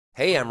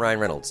Hey, I'm Ryan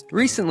Reynolds.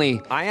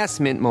 Recently, I asked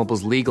Mint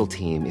Mobile's legal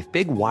team if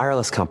big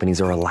wireless companies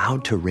are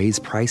allowed to raise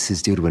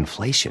prices due to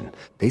inflation.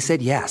 They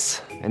said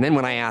yes. And then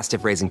when I asked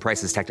if raising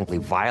prices technically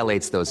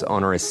violates those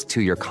onerous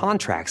 2-year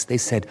contracts, they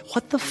said,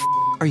 "What the f***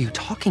 are you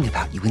talking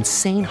about, you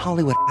insane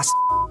Hollywood ass?"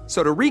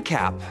 So to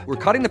recap, we're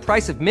cutting the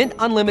price of Mint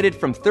Unlimited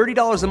from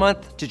 $30 a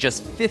month to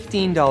just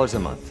 $15 a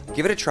month.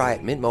 Give it a try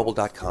at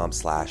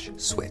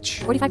mintmobile.com/switch.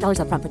 $45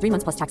 up front for 3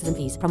 months plus taxes and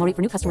fees. Promo rate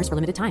for new customers for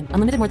limited time.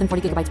 Unlimited more than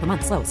 40 gigabytes per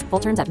month. Slows full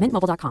terms at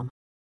mintmobile.com.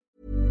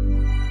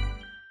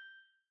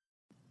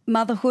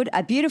 Motherhood,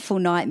 A Beautiful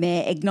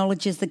Nightmare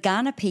acknowledges the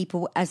Kaurna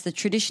people as the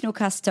traditional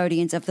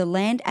custodians of the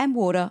land and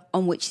water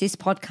on which this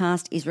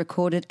podcast is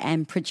recorded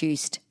and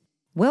produced.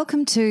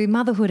 Welcome to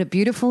Motherhood, A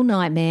Beautiful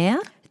Nightmare.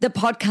 The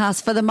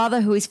podcast for the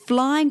mother who is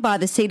flying by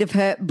the seat of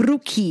her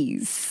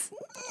brookies.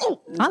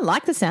 I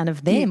like the sound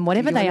of them,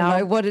 whatever you they wanna are.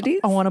 know what it is?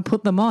 I want to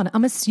put them on.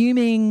 I'm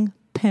assuming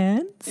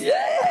pants.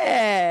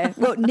 Yeah.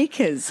 Well,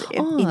 knickers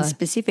in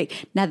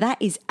specific. Now,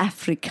 that is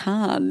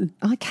Afrikaan.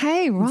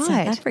 Okay, right.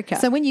 South Africa.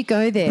 So when you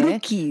go there,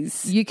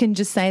 Brookies. you can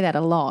just say that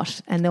a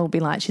lot and they'll be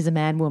like, she's a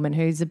man woman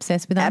who's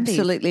obsessed with undies.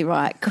 Absolutely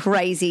right.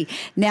 Crazy.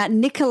 Now,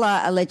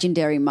 Nicola, a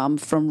legendary mum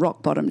from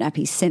Rock Bottom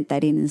Nappies, sent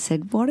that in and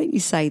said, why don't you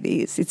say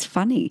this? It's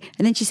funny.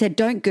 And then she said,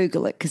 don't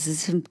Google it because there's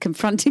some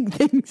confronting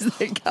things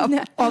that come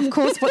Now, of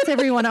course, what's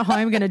everyone at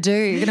home going to do?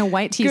 You're going to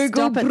wait till you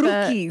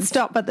Google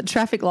stop at the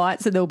traffic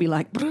lights and they'll be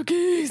like,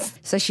 brookies.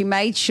 So she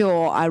made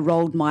sure I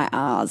rolled my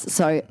R's.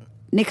 So,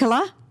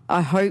 Nicola,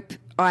 I hope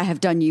I have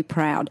done you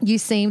proud. You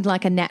seemed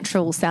like a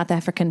natural South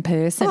African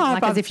person,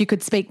 as if you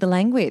could speak the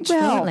language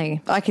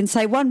fluently. I can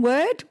say one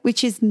word,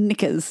 which is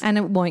knickers. And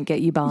it won't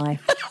get you by.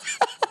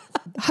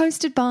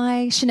 Hosted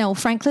by Chanel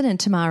Franklin and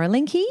Tamara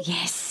Linky.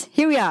 Yes,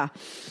 here we are.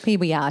 Here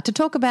we are to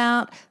talk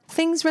about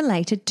things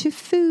related to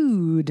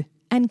food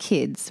and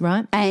kids,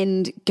 right?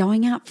 And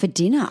going out for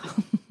dinner.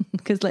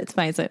 Because let's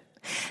face it,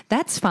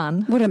 that's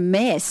fun. What a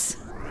mess.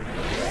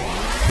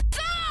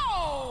 So,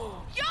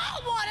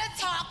 y'all want to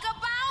talk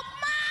about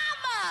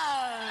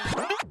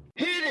mama?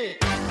 Hit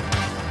it!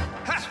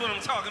 That's what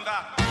I'm talking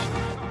about.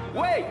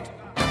 Wait!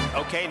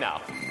 Okay,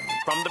 now,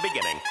 from the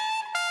beginning.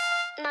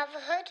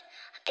 Motherhood,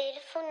 a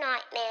beautiful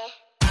nightmare.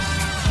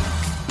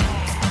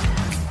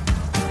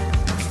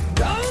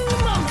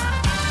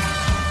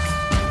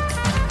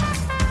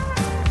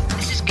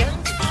 This is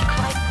going to be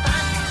quite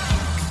fun.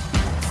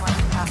 What are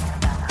you talking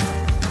about?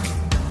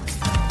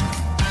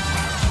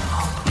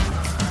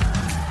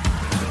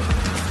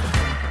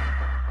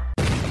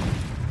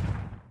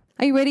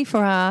 Are you ready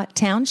for our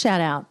town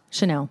shout out,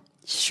 Chanel?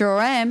 Sure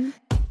am.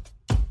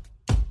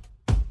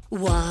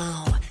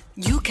 Wow,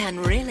 you can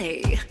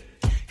really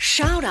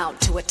shout out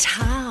to a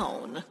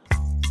town.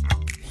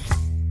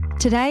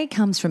 Today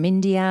comes from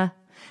India,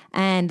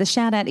 and the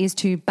shout out is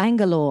to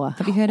Bangalore.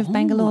 Have you heard of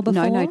Bangalore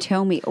before? No,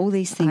 tell me all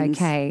these things.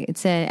 Okay,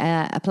 it's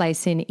a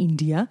place in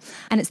India,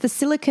 and it's the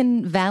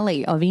Silicon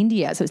Valley of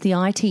India. So it's the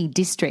IT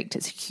district.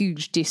 It's a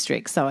huge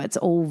district, so it's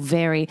all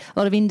a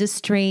lot of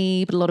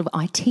industry, but a lot of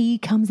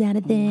IT comes out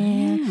of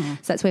there. Wow.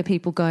 So that's where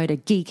people go to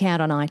geek out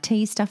on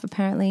IT stuff,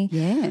 apparently.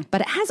 Yeah. But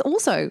it has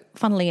also,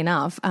 funnily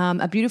enough,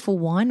 a beautiful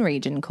wine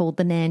region called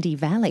the Nandi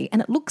Valley,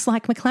 and it looks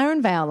like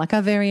McLaren Vale, like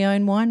our very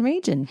own wine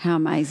region. How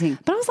amazing.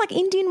 But I was like,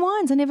 Indian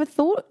wines, I never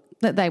thought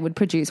that they would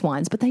produce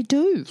wines, but they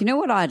do. You know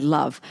what I'd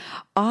love?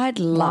 Wine?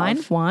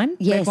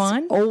 Yes, Red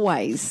wine?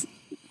 always.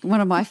 One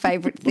of my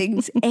favourite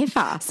things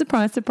ever.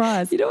 Surprise,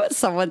 surprise. You know what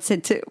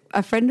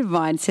a friend of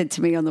mine said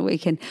to me on the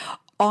weekend?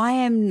 I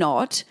am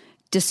not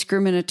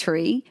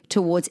discriminatory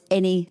towards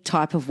any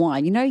type of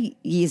wine. You know,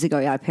 years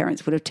ago, our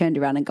parents would have turned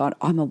around and gone,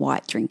 I'm a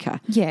white drinker.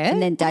 Yeah. And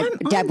then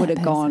Dad would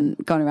have gone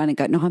around and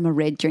go, no, I'm a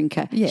red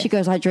drinker. Yeah. She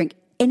goes, I drink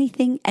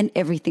anything and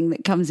everything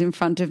that comes in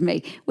front of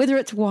me, whether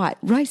it's white,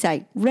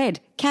 rosé,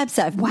 red, Cab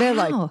Sav,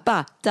 Merlot,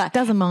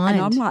 Doesn't mind.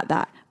 And I'm like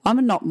that. I'm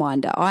a not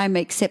minder. I am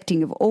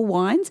accepting of all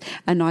wines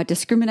and I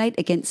discriminate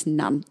against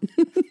none.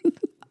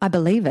 I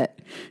believe it.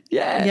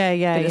 Yeah.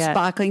 Bit of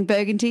sparkling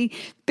burgundy,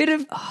 bit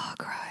of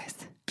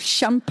gross.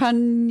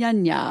 champagne,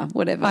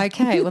 whatever.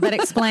 Okay, well, that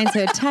explains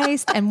her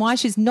taste and why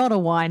she's not a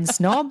wine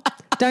snob.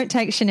 Don't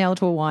take Chanel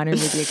to a winery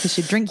with you because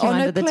she'd drink you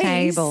under the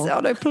table. Oh,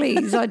 no,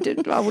 please. I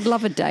would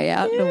love a day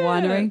out in a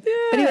winery.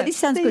 But anyway, this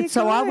sounds good.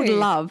 So I would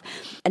love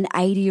an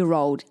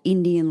 80-year-old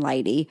Indian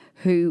lady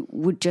who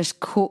would just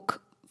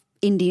cook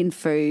Indian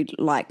food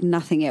like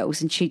nothing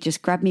else, and she'd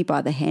just grab me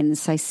by the hand and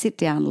say, sit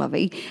down,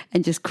 lovey,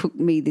 and just cook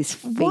me this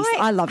feast.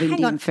 I love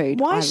Indian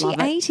food. Why is she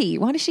 80?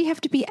 Why does she have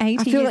to be 80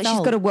 I feel like she's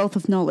got a wealth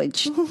of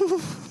knowledge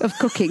of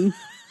cooking.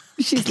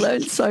 She's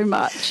learned so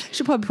much.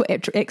 She'll probably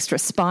put extra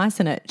spice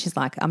in it. She's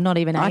like, I'm not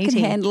even 80. I can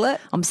handle it.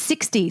 I'm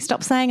 60.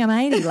 Stop saying I'm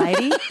 80,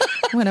 lady.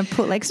 I'm going to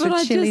put extra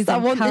chilies and I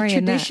want curry the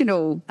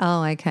traditional.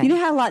 Oh, okay. You know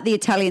how like the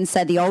Italians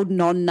say the old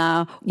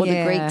nonna or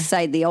the Greeks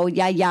say the old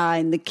ya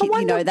and the kid,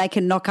 they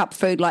can knock up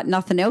food like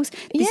nothing else.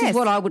 This is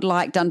what I would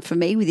like done for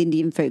me with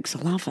Indian food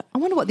because I love it. I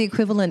wonder what the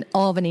equivalent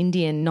of an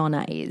Indian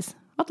nonna is.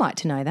 I'd like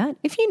to know that.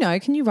 If you know,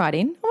 can you write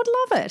in? I would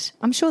love it.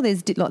 I'm sure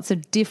there's lots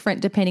of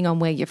different, depending on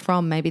where you're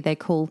from, maybe they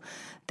call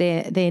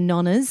their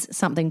nonnas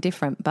something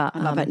different. But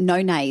Love it.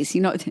 No nays.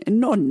 You're not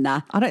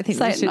nonna. I don't think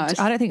Say we it should. nice.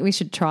 I don't think we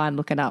should try and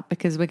look it up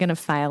because we're going to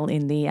fail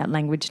in the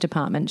language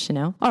department,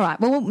 Chanel. All right.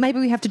 Well, maybe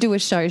we have to do a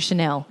show,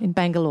 Chanel, in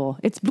Bangalore.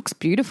 It looks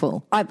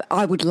beautiful.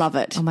 I would love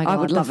it. Oh my God, I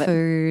would love the it.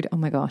 food. Oh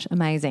my gosh,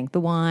 amazing. The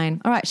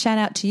wine. All right, shout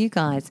out to you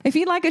guys. If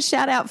you'd like a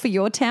shout out for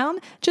your town,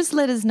 just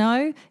let us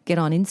know. Get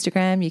on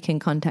Instagram. You can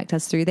contact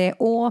us through there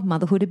or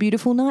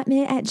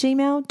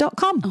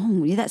motherhoodabeutifulnightmare@gmail.com.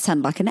 Oh, yeah, that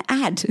sounded like an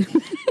ad.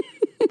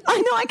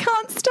 I know, I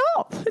can't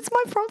stop. It's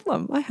my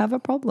problem. I have a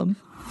problem.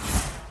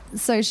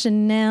 So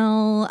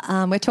Chanel,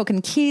 we're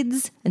talking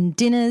kids and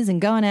dinners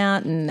and going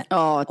out and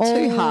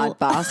too hard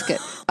basket.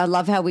 I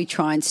love how we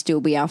try and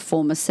still be our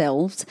former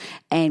selves,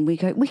 and we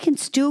go. We can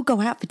still go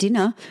out for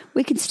dinner.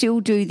 We can still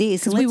do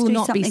this, and we let's will do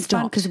not be something fun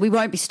stopped. because we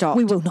won't be stopped.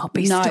 We will not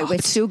be No, stopped. we're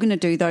still going to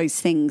do those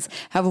things.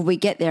 However, we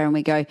get there and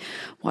we go,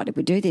 why did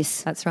we do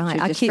this? That's right.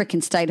 I Our just kid-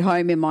 freaking stayed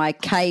home in my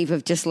cave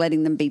of just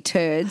letting them be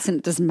turds, and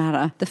it doesn't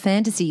matter. The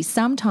fantasy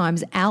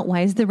sometimes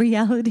outweighs the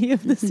reality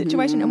of the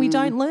situation and we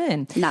don't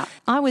learn. No.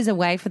 I was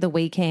away for the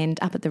weekend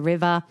up at the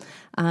river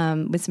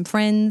with some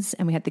friends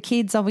and we had the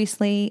kids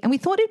obviously and we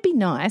thought it'd be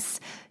nice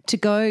to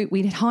go,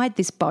 we'd hide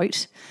this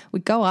boat,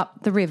 we'd go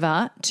up the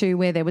river to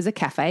where there was a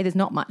cafe, there's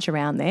not much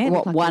around there.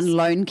 What, Like one this-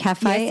 lone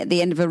cafe Yes. at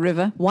the end of a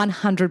river?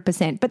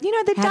 100%. But, you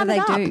know, they've How done do it they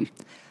up. do?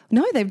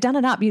 No, they've done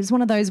it up. It's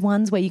one of those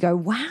ones where you go,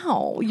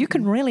 wow, you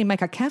can really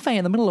make a cafe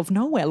in the middle of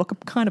nowhere look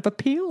kind of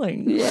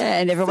appealing. Yeah,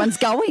 and everyone's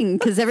going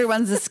because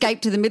everyone's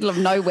escaped to the middle of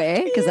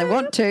nowhere because they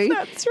want to.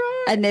 That's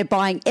right. And they're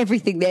buying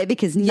everything there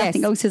because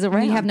nothing else is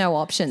around. We have no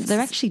options. They're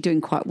actually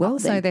doing quite well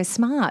So then. they're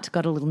smart,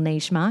 got a little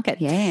niche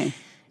market. Yeah.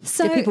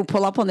 So Do people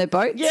pull up on their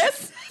boats?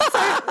 Yes.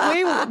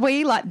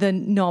 we like the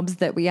knobs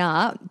that we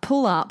are,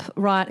 pull up,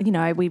 right, you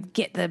know, we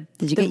get the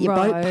Did you the get your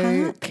boat rope.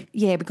 park?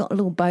 Yeah, we got a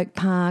little boat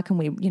park and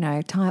we, you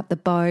know, tie up the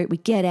boat, we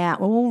get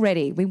out, we're all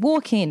ready. We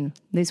walk in,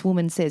 this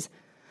woman says,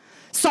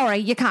 sorry,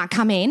 you can't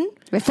come in.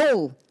 We're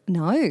full.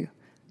 No,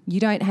 you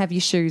don't have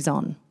your shoes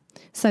on.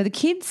 So the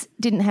kids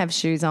didn't have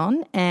shoes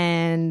on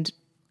and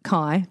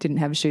Kai didn't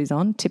have shoes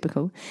on,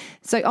 typical.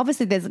 So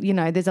obviously there's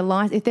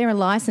if they're a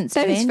licensed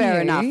That venue. is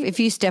fair enough. If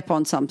you step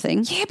on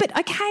something. Yeah, but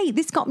okay,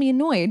 this got me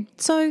annoyed.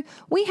 So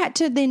we had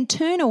to then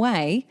turn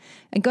away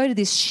and go to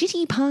this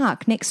shitty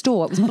park next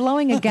door. It was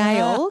blowing a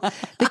gale.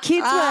 The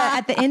kids were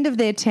at the end of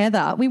their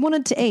tether. We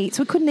wanted to eat,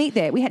 so we couldn't eat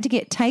there. We had to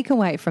get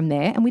takeaway from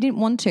there, and we didn't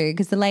want to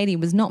because the lady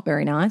was not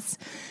very nice.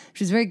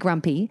 She was very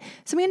grumpy.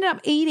 So we ended up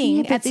eating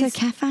Yeah, but at it's this a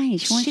cafe.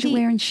 She wants you shitty-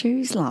 wearing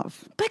shoes,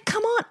 love. But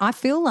come on, I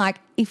feel like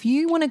if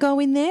you want to go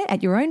in there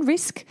at your own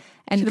risk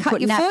and Should have cut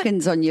put your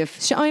napkins on your... foot,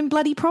 it's your own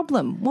bloody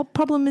problem. What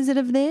problem is it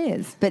of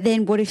theirs? But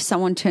then what if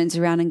someone turns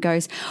around and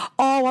goes,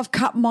 oh, I've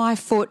cut my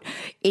foot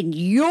in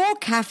your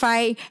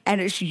cafe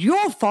and it's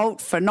your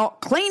fault for not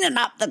cleaning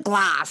up the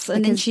glass.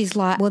 And then she's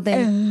like, well,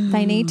 then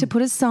they need to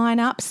put a sign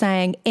up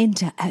saying,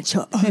 enter at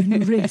your own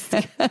risk.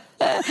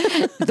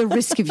 the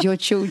risk of your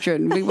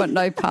children. We want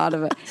no part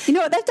of it. You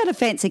know what? They've done a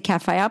fancy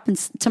cafe up and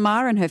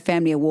Tamara and her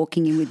family are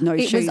walking in with no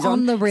It shoes was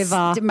on the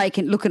river.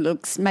 making it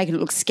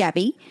look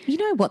scabby. You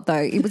know what, though?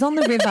 It was on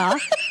the river.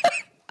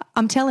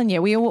 I'm telling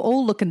you, we were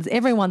all looking,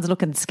 everyone's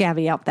looking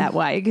scabby up that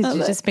way because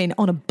you've just been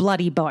on a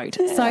bloody boat.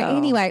 So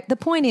anyway, the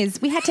point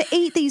is we had to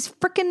eat these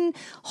frickin'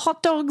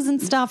 hot dogs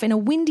and stuff in a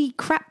windy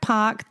crap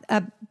park,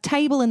 a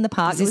table in the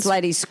park. This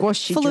lady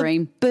squashed your full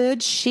dream. of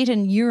bird shit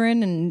and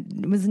urine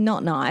and it was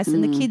not nice.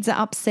 And the kids are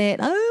upset.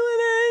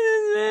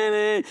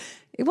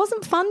 It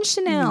wasn't fun,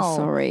 Chanel.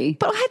 Sorry.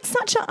 But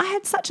I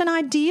had such an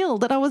ideal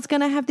that I was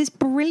going to have this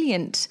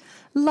brilliant,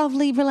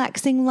 lovely,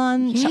 relaxing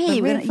lunch. Yeah, up the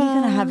you're river.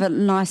 going to have a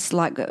nice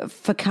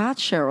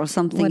focaccia or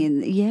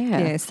something.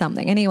 Yeah,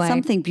 something. Anyway.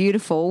 Something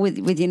beautiful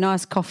with your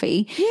nice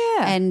coffee.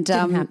 Yeah, And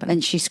didn't happen.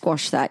 and she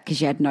squashed that because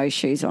you had no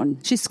shoes on.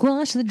 She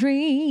squashed the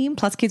dream.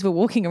 Plus, kids were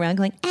walking around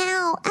going,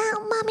 ow,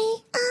 ow,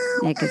 mummy, ow,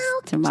 Yeah, because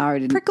ow. Tamara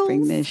didn't Prickles.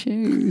 bring their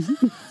shoes.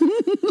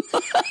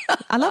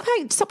 I love how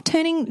you stop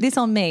turning this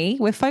on me.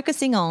 We're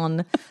focusing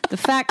on the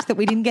fact that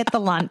we didn't get the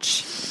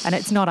lunch and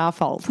it's not our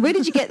fault. Where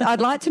did you get?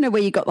 I'd like to know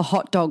where you got the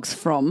hot dogs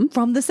from.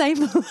 From the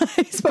same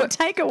place, but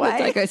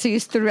takeaway. Okay, so you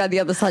stood around the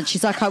other side.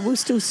 She's like, I will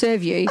still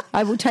serve you.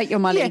 I will take your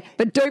money, Yeah.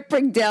 but don't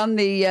bring down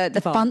the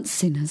fun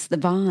sinners, the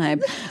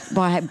vibe,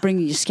 by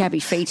bringing your scabby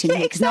feet in Yeah,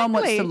 here because no one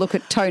wants to exactly. look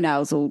at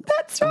toenails all.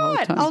 That's the whole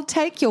right. time. I'll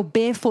take your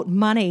barefoot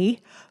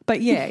money.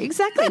 But yeah,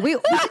 exactly. We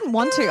didn't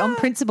want to. On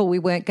principle, we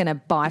weren't going to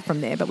buy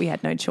from there, but we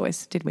had no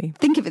choice, did we?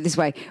 Think of it this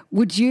way.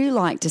 Would you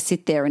like to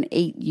sit there and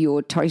eat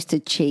your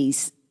toasted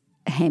cheese,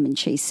 ham and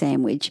cheese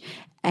sandwich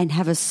and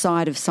have a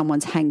side of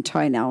someone's hanged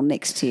toenail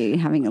next to you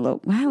having a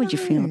look? How would you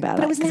feel about But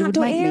that? it was 'Cause an would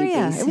outdoor make me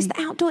area. dizzy. It was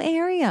the outdoor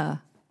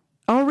area.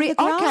 Oh, The okay,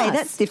 grass.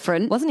 that's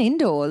different. Wasn't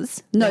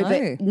indoors. No,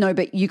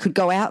 but you could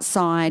go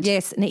outside.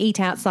 Yes, and eat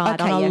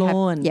outside Okay, on a yeah, have-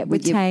 lawn yeah,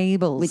 with your,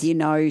 tables. with your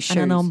no shoes.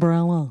 And an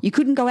umbrella. You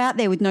couldn't go out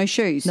there with no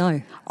shoes.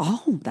 No.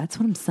 Oh, That's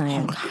what I'm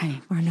saying. okay.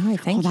 I know,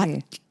 thank that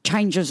you.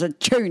 changes the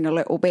tune a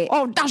little bit.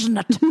 Oh, doesn't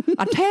it?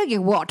 I tell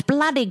you what,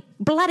 bloody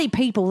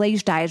people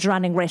these days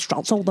running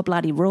restaurants, all the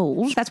bloody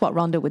rules. That's what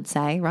Rhonda would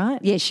say, right?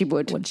 Yeah, she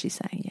would. What'd she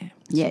say? Yeah.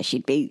 Yeah,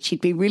 she'd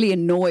be really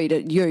annoyed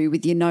at you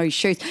with your no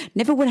shoes.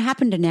 Never would have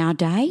happened in our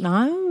day.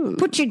 No.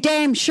 Put your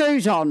damn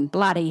shoes on.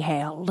 Bloody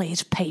hell,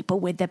 there's people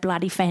with their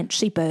bloody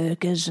fancy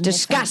burgers and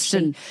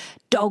Disgusting. their fancy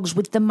dogs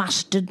with the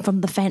mustard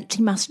from the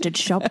fancy mustard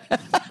shop.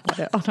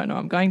 I don't know,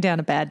 I'm going down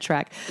a bad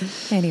track.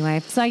 Anyway,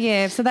 so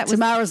that was...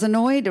 Tamara's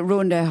annoyed, it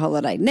ruined her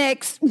holiday.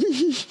 Next.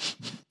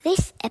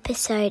 This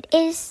episode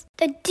is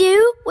The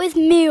Do with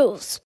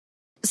Meals.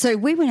 So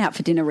we went out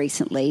for dinner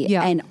recently,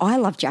 Yeah. and I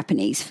love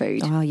Japanese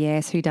food. Oh,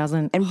 yes, who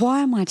doesn't? And why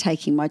am I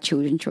taking my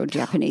children to a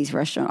Japanese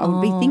restaurant? I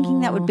would be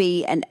thinking that would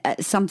be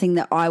something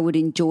that I would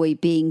enjoy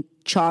being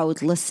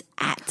childless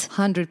at.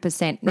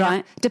 100%. Now,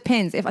 Right.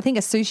 Depends. If I think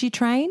a sushi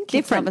train,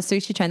 Different. Love a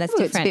sushi train, that's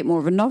Well, different. It's a bit more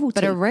of a novelty.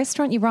 But a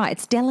restaurant, you're right,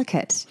 it's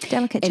delicate.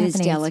 Delicate It Japanese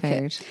is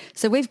delicate. food.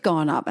 So we've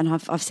gone up, and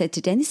I've said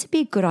to Dan, this would be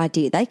a good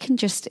idea. They can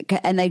just,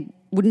 and they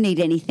wouldn't need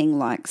anything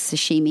like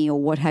sashimi or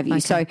what have you.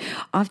 So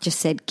I've just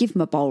said, give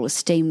them a bowl of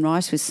steamed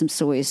rice with some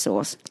soy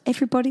sauce.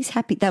 Everybody's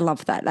happy. They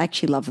love that. They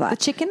actually love that. The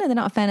chicken, are they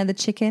not a fan of the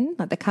chicken?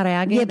 Like the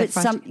karaage? Yeah,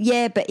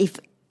 the but if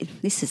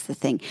this is the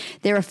thing,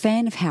 they're a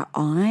fan of how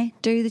I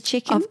do the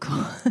chicken, Of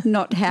course.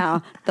 not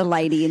how the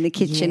lady in the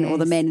kitchen or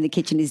the Yes. man in the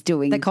kitchen is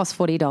doing. That costs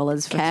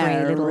 $40 for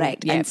three little...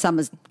 Correct. Yep. And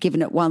Summer's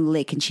given it one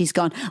lick, and she's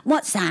gone,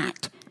 "What's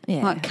that?"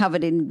 Yeah. Like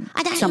covered in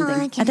I don't something.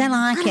 like it. I don't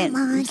like I it.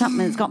 don't like Something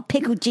that's got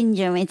pickled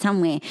ginger in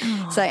somewhere.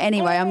 So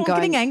anyway, I'm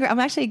getting going. angry.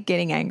 I'm actually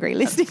getting angry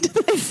listening to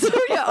this.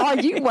 Oh,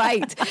 you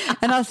wait.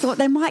 And I thought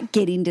they might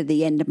get into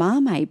the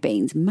edamame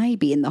beans,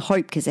 maybe in the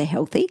hope because they're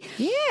healthy.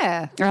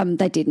 Yeah.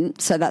 They didn't,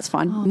 so that's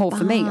fine. More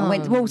for me. I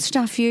went, well,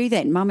 stuff you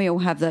then. Mummy will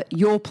have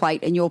your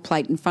plate and your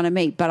plate in front of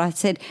me. But I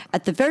said,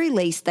 at the very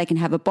least, they can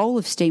have a bowl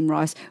of steamed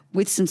rice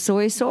with some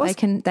soy sauce.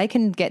 They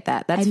can get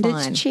that. That's and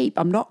fine. it's cheap.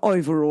 I'm not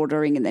over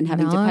ordering and then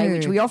having to pay, No.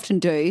 which we often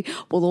do.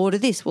 We'll order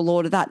this, we'll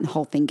order that, and the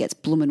whole thing gets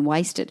bloomin'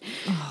 wasted.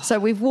 So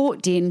we've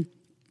walked in,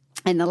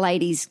 and the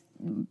lady's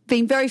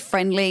been very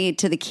friendly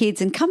to the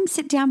kids and come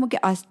sit down.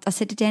 I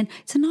said to Dan,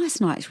 it's a nice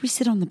night. Should we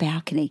sit on the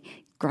balcony?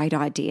 Great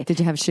idea. Did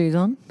you have shoes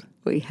on?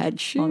 We had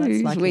shoes. Oh,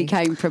 that's lucky. We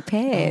came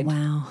prepared. Oh,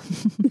 wow.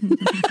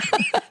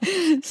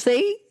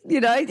 See,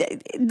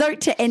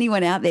 note to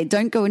anyone out there,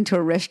 don't go into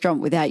a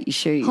restaurant without your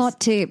shoes. Hot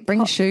tip.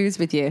 Bring shoes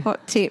with you.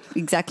 Hot tip,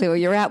 exactly. Or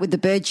you're out with the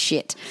bird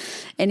shit.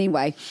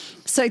 Anyway,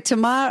 so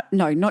Tamara,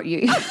 no, not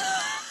you.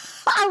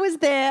 I was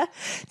there.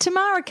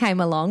 Tamara came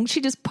along.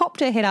 She just popped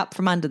her head up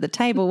from under the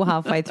table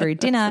halfway through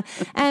dinner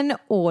and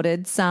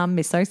ordered some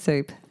miso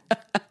soup.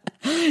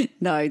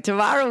 No,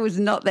 Tamara was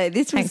not there.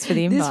 Thanks for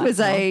the invite,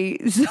 sorry.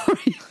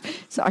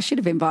 So I should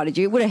have invited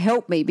you. It would have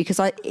helped me because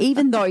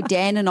even though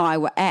Dan and I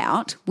were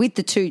out with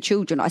the two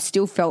children, I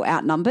still felt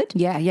outnumbered.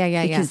 Yeah.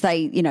 Because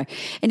they,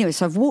 anyway,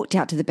 so I've walked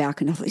out to the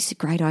balcony. I thought, this is a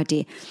great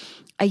idea.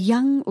 A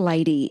young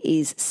lady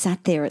is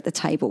sat there at the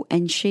table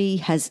and she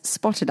has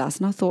spotted us,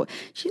 and I thought,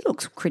 she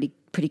looks pretty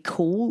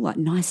cool, like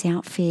nice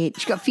outfit.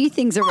 She's got a few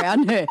things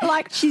around her.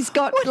 Like, she's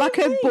got like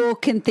her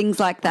book and things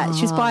like that.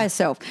 She's by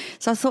herself.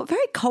 So I thought,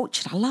 very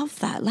cultured. I love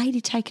that.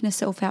 Lady taking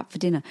herself out for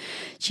dinner.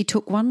 She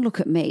took one look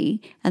at me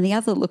and the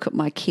other look at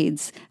my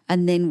kids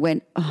and then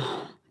went,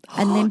 oh.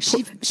 And then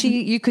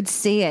you could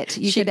see it.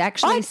 You could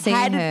actually see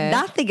her.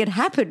 Nothing had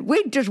happened.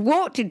 We just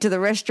walked into the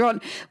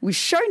restaurant, was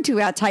shown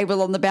to our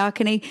table on the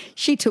balcony.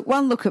 She took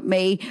one look at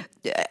me,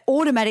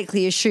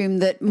 automatically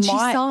assumed that She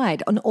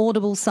sighed, an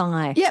audible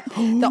sigh. Yep,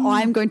 that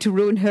I'm going to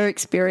ruin her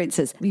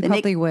experiences. You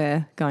probably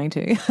were going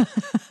to.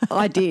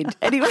 I did.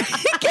 Anyway,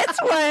 it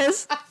gets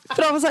worse.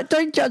 But I was like,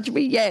 don't judge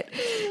me yet.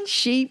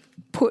 She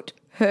put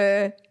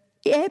her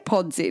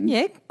AirPods in.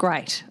 Yeah,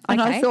 great.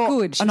 And okay, I thought,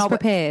 good. She's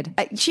prepared.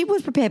 She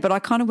was prepared, but I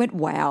kind of went,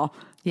 wow.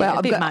 Yeah, well,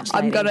 a bit much,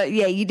 I'm lady. gonna.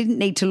 Yeah, you didn't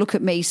need to look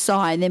at me,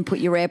 sigh, and then put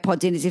your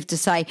AirPods in as if to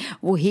say,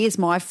 "Well, here's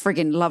my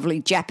friggin'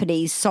 lovely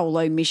Japanese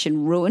solo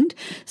mission ruined."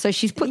 So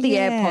she's put the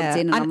AirPods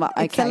in, and I'm like,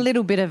 "Okay." It's a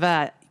little bit of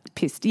a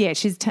pissed. Yeah,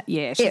 she's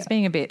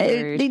being a bit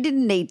rude. He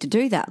didn't need to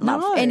do that, love.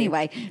 No.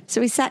 Anyway,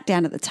 so we sat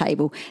down at the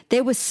table.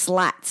 There were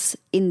slats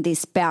in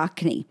this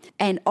balcony,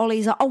 and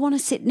Ollie's like, "I want to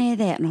sit near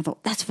there," and I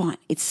thought, "That's fine.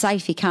 It's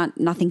safe.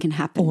 Nothing can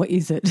happen." Or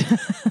is it?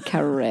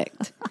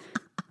 Correct.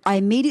 I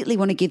immediately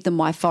want to give them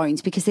my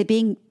phones because they're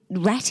being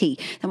ratty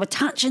and we're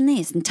touching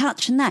this and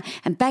touching that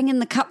and banging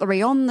the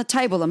cutlery on the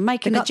table and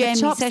making They a got the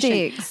jamming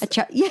session.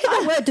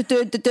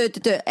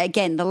 chopsticks.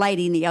 Again, the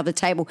lady in the other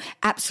table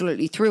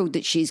absolutely thrilled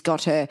that she's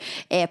got her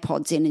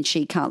AirPods in and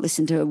she can't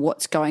listen to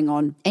what's going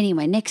on.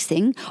 Anyway, next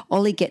thing,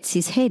 Ollie gets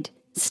his head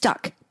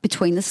stuck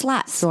between the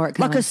slats. Saw it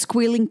coming. Like a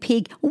squealing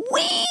pig.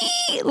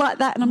 Whee! Like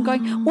that. And I'm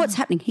going, what's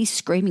happening? He's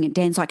screaming and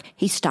Dan's like,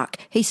 he's stuck.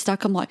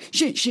 I'm like,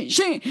 shit.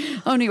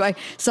 Anyway,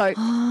 so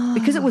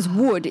because it was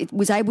wood, it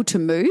was able to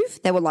move.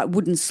 They were like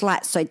wooden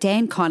slats. So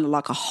Dan kind of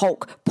like a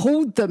Hulk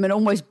pulled them and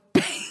almost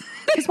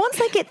Because once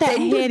they get that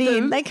head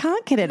in, they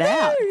can't get it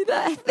out. No,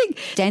 that thing.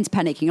 Dan's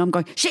panicking. I'm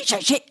going, shit.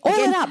 Oil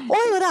Again.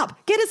 it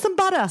up. Get us some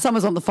butter.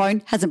 Someone's on the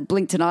phone, hasn't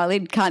blinked an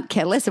eyelid, can't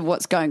care less of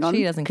what's going on.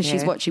 She doesn't because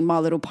she's care. watching My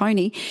Little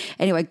Pony.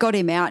 Anyway, got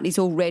him out and he's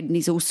all red and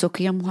he's all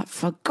sooky. I'm like,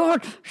 for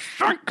God's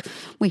sake,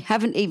 we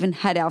haven't even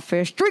had our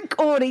first drink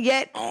order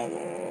yet.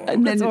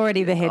 And There's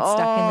already the head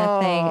stuck in the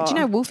thing. Do you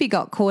know Wolfie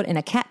got caught in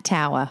a cat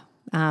tower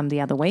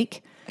the other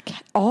week?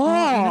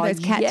 Remember those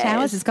cat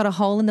towers? It's got a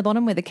hole in the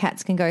bottom where the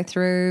cats can go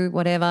through,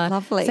 whatever.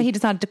 Lovely. So he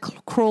decided to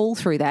crawl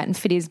through that and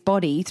fit his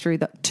body through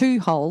the 2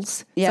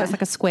 holes. Yeah. So it's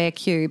like a square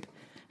cube.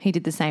 He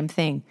did the same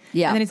thing.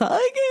 Yeah. And then he's like, I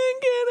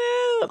can't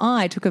get out.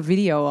 I took a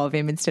video of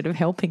him instead of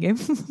helping him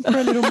for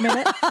a little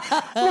minute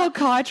while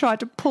Kai tried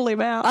to pull him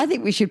out. I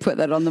think we should put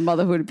that on the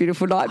Motherhood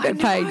Beautiful Nightmare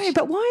page. No,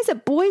 but why is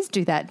it boys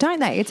do that, don't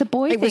they? It's a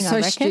boy It thing, was so I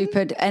reckon.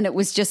 stupid, and it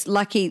was just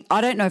lucky.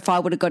 I don't know if I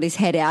would have got his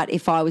head out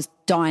if I was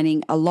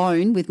dining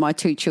alone with my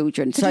 2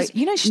 children. So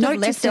You know, should have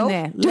left him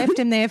there. Left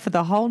him there for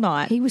the whole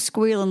night. He was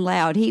squealing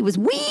loud. He was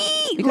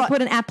wee. You could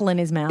put an apple in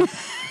his mouth.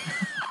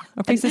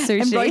 A piece of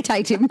sushi. And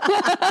rotate him.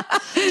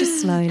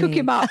 Just slowly. Cook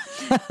him up.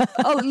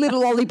 A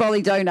little ollie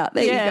bolly donut.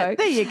 There you go.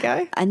 There you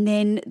go. And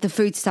then the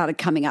food started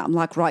coming up. I'm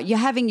like, right, you're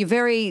having your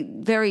very,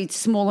 very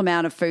small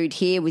amount of food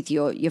here with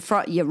your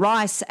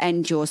rice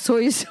and your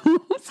soy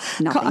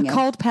sauce. Nothing A else.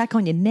 cold pack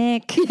on your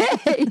neck.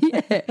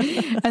 Yeah.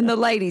 And the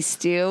lady's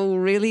still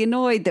really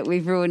annoyed that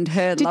we've ruined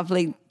her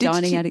lovely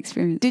dining out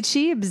experience. Did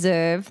she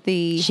observe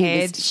the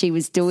head She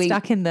was doing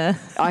stuck in the...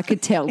 I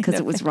could tell because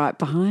it was right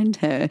behind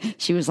her.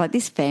 She was like,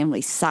 this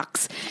family sucks.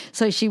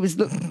 So she was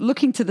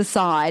looking to the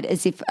side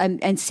as if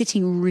and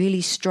sitting really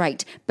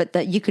straight, but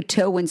that you could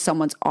tell when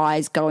someone's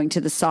eyes going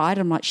to the side.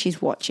 I'm like,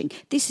 she's watching.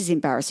 This is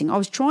embarrassing. I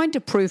was trying to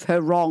prove her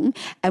wrong,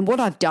 and what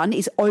I've done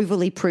is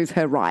overly prove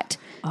her right.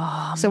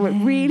 Oh, so it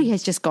really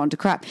has just gone to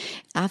crap.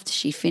 After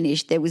she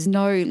finished, there was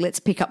no let's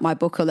pick up my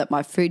book or let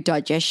my food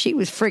digest. She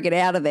was frigging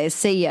out of there.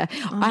 See ya.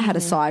 I had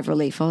a sigh of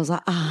relief. I was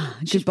like,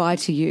 goodbye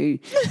to you,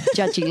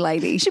 judgy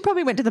lady. She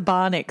probably went to the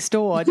bar next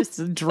door just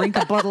to drink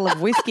a bottle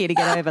of whiskey to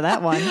get over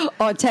that one.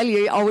 I tell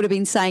you, I would have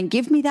been saying,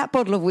 give me that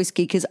bottle of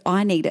whiskey because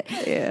I need it.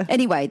 Yeah.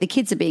 Anyway, the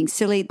kids are being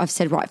silly. I've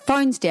said, right,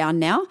 phone's down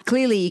now.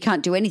 Clearly you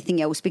can't do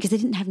anything else because they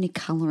didn't have any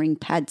colouring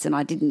pads and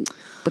I didn't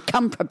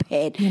become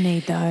prepared. You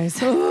need those.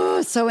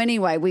 So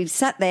anyway, we've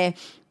sat there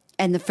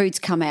and the food's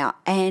come out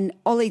and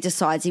Ollie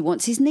decides he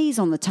wants his knees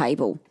on the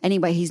table.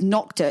 Anyway, he's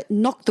knocked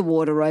the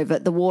water over.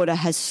 The water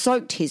has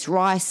soaked his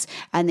rice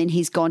and then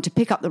he's gone to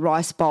pick up the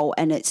rice bowl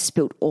and it's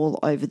spilt all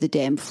over the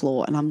damn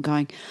floor. And I'm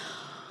going...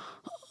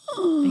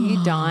 Are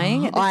you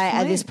dying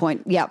At this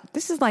point, yeah.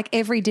 This is like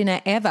every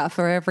dinner ever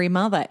for every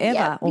mother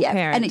ever or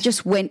parent. And it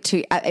just went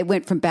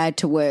from bad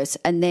to worse.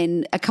 And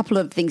then a couple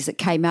of things that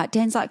came out.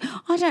 Dan's like,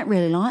 I don't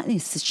really like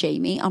this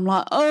sashimi. I'm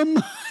like, I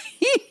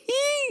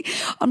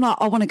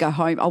want to go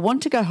home. I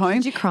want to go home.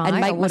 Did you cry?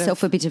 And make I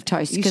myself a bit of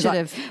toast. You Because should I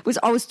have.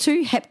 was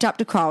too hepped up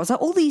to cry. I was like,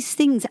 all these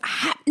things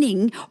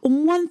happening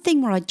on one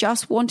thing where I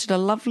just wanted a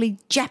lovely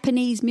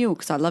Japanese meal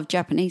because I love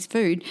Japanese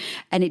food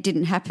and it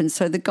didn't happen.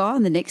 So the guy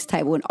on the next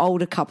table, an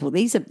older couple,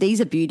 these are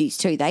beauties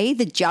too. They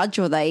either judge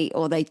or they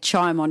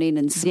chime on in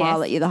and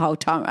smile at you the whole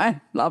time. Oh,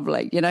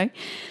 lovely, you know.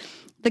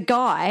 The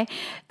guy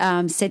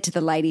said to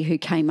the lady who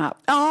came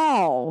up,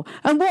 oh,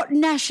 and what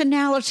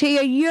nationality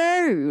are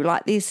you?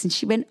 Like this. And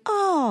she went,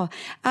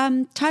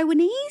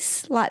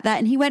 Taiwanese? Like that.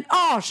 And he went,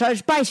 so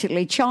it's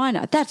basically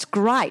China. That's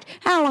great.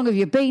 How long have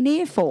you been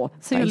here for?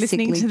 So you're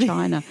listening to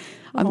China.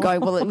 I'm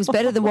going, well, it was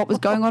better than what was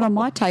going on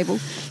my table.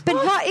 But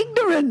how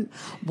ignorant.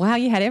 Wow,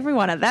 you had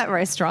everyone at that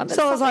restaurant.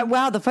 So I was like,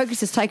 wow, the focus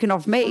has taken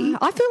off me.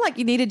 I feel like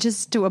you needed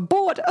just to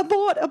abort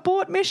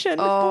mission.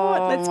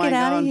 Abort. Let's get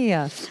out of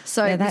here.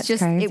 So yeah, it was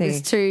just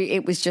crazy.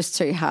 it was just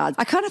too hard.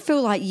 I kind of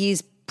feel like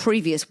years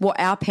previous, what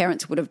our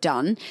parents would have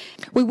done.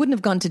 We wouldn't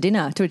have gone to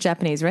dinner to a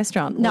Japanese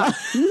restaurant. No.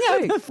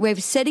 We're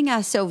setting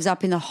ourselves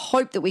up in the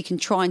hope that we can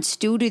try and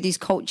still do these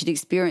cultured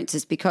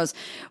experiences because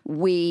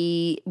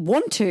we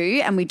want to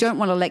and we don't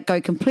want to let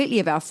go completely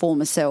of our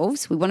former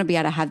selves. We want to be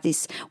able to have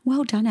this,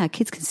 well done, our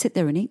kids can sit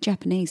there and eat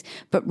Japanese,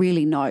 but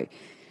really no.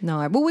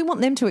 No, well, we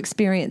want them to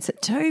experience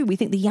it too. We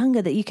think the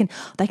younger that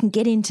they can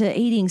get into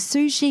eating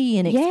sushi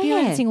and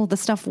experiencing all the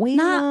stuff we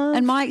love.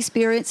 And my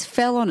experience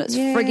fell on its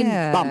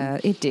friggin' bum.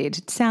 It did.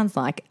 It sounds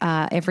like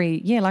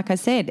like I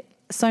said,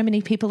 so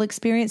many people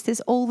experience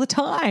this all the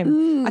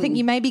time. I think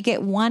you maybe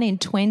get 1 in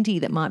 20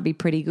 that might be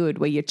pretty good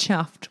where you're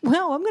chuffed.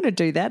 Well, I'm going to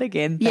do that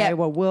again. They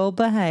were well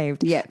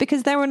behaved. Yeah.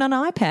 Because they were on an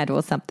iPad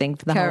or something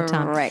for the whole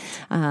time. Correct.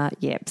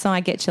 So I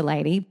get you,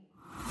 lady.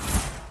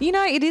 You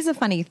know, it is a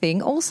funny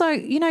thing. Also,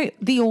 you know,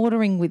 the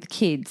ordering with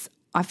kids,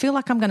 I feel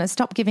like I'm going to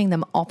stop giving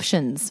them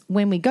options.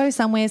 When we go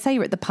somewhere, say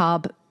you're at the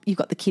pub you've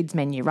got the kids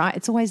menu, right?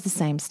 It's always the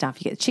same stuff.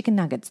 You get the chicken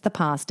nuggets, the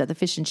pasta, the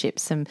fish and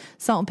chips, some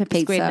salt and pepper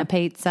squid and a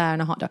pizza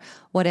and a hot dog,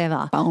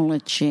 whatever. Bowl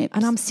of chips.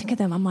 And I'm sick of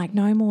them. I'm like,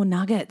 no more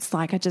nuggets.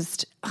 Like I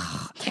just,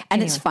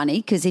 And it's funny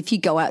because if you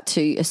go out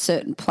to a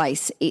certain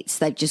place,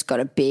 they've just got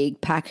a big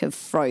pack of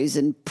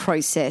frozen,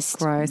 processed,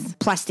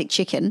 plastic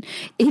chicken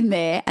in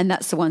there, and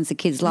that's the ones the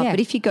kids love. Yeah. But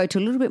if you go to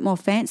a little bit more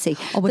fancy,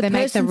 they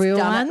make the real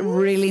ones ones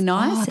really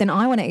nice. Oh, then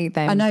I want to eat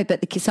them. I know, but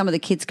some of the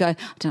kids go, I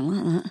don't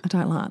like that. I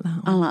don't like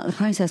that. I like the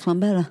processed one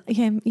better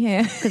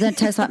Yeah. because it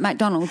tastes like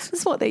McDonald's.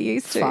 That's what they're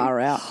used to. Far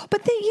out.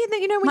 But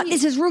you know when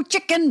this is real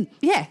chicken.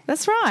 Yeah,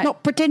 that's right.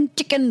 Not pretend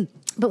chicken.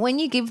 But when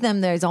you give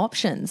them those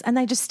options and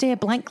they just stare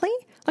blankly,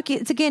 like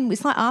it's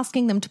like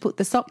asking them to put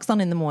the socks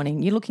on in the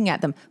morning. You're looking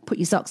at them, put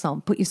your socks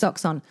on, put your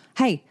socks on.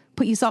 Hey,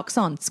 put your socks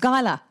on.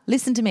 Skylar,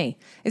 listen to me.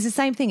 It's the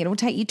same thing. It will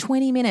take you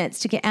 20 minutes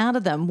to get out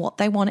of them what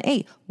they want to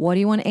eat. What do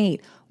you want to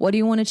eat? What do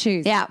you want to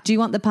choose? Yeah. Do you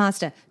want the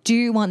pasta? Do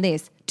you want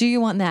this? Do you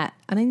want that?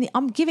 And then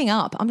I'm giving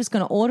up. I'm just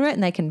going to order it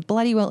and they can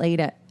bloody well eat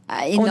it.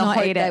 In the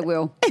hope they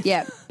will.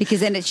 Yeah, because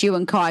then it's you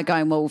and Kai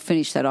going, well, we'll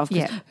finish that off.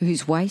 'Cause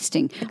who's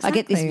wasting? Exactly. I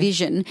get this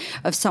vision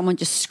of someone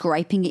just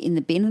scraping it in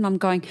the bin and I'm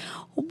going,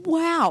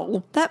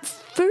 wow, that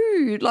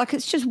food, like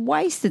it's just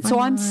wasted. So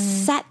I'm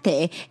sat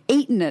there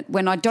eating it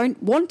when I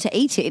don't want to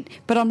eat it,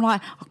 but I'm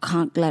like, I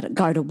can't let it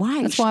go to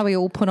waste. That's why we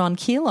all put on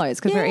kilos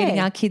because we're eating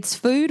our kids'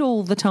 food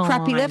all the time.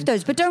 Crappy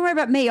leftovers. But don't worry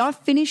about me. I've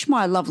finished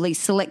my lovely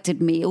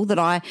selected meal that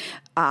I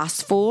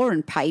asked for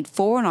and paid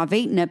for and I've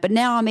eaten it. But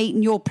now I'm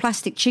eating your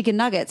plastic chicken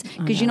nuggets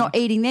because you're not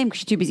eating them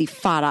because you're too busy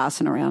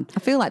fart-arsing around. I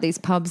feel like these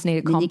pubs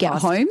need When you get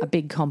home, a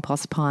big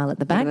compost pile at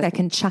the back. They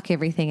can chuck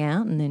everything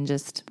out and then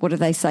just... What do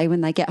they say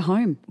when they get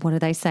home? What do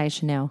they say,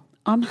 Chanel?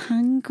 I'm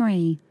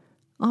hungry.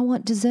 I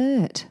want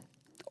dessert.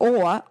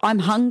 Or I'm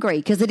hungry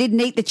because I didn't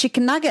eat the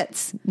chicken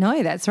nuggets.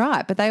 No, that's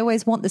right. But they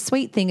always want the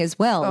sweet thing as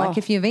well. Like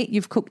if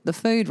you've cooked the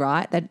food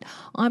right, that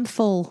I'm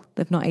full.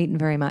 They've not eaten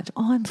very much.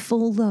 Oh, I'm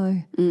full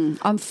though.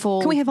 I'm full.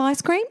 Can we have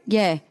ice cream?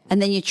 Yeah.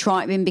 And then you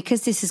try, and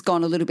because this has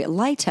gone a little bit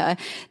later,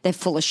 they're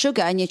full of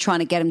sugar and you're trying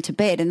to get them to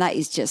bed and that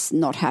is just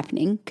not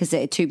happening because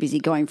they're too busy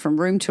going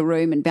from room to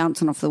room and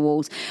bouncing off the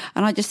walls.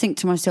 And I just think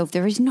to myself,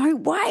 there is no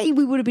way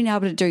we would have been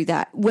able to do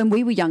that when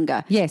we were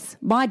younger. Yes.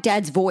 My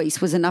dad's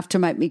voice was enough to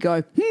make me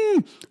go,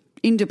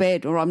 into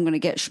bed or I'm going to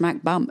get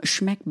smack bum.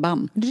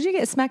 Did you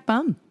get smack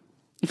bum?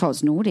 If I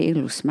was naughty, a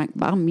little smack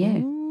bum,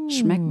 yeah.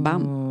 Smack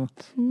bum.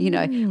 You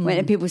know,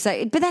 when people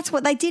say, but that's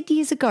what they did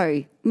years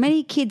ago.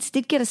 Many kids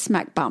did get a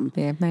smack bum.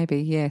 Yeah, maybe,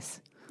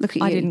 yes. Look at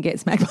you. I didn't get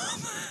smack bum.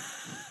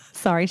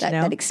 Sorry,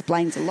 Chanel. That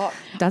explains a lot.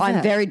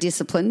 I'm very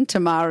disciplined.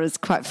 Tamara's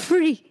quite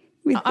free.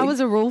 I was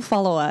a rule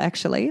follower,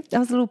 actually. I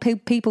was a little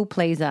people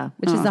pleaser,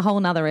 which is a whole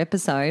nother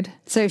episode.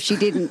 So if she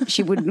didn't,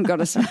 she wouldn't have got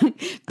a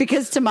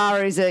because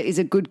Tamara is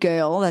a good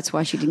girl. That's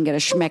why she didn't get a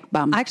schmeck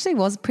bum. I actually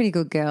was a pretty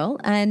good girl,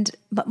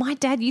 but my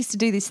dad used to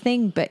do this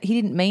thing, but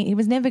he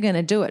was never going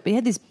to do it. But he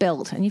had this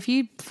belt, and if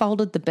you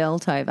folded the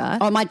belt over,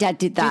 my dad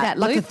did that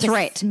like a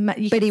threat. But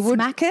he would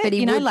smack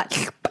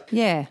it,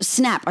 yeah,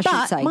 snap. I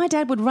should say. My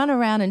dad would run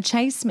around and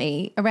chase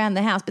me around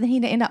the house, but then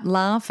he'd end up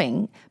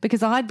laughing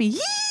because I'd be.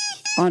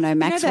 Oh no,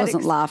 Max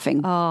wasn't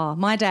laughing. Oh,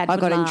 my dad I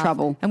would got laugh. in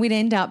trouble. And we'd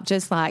end up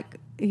just like,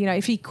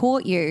 if he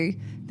caught you,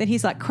 then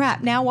he's like,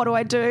 crap, now what do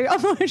I do?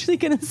 I'm actually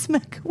going to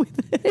smack with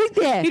it.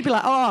 Yeah. He'd be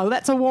like, oh,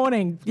 that's a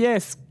warning.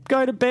 Yes,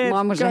 go to bed.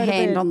 Mine was a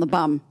hand on the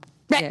bum.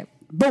 Yeah.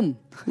 Boom,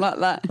 like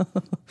that.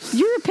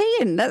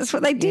 European, that's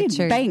what they did.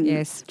 true. Bang,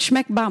 Yes.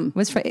 schmeck bum. It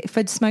was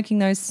for smoking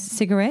those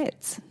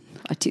cigarettes.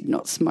 I did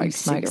not smoke You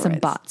smoked cigarettes. some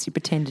butts. You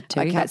pretended to.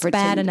 I can't That's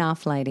pretend. bad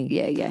enough, lady.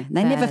 Yeah. They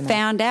Bad never enough.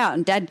 found out.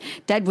 And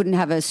Dad wouldn't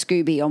have a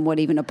Scooby on what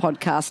even a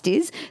podcast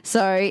is.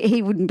 So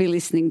he wouldn't be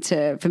listening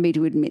for me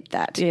to admit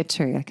that. Yeah,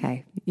 true.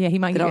 Okay. Yeah, he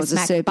might That get I a was a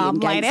smack Serbian bum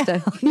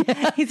later.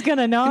 gangster. He's going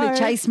to know. Going to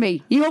chase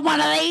me. You want one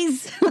of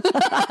these?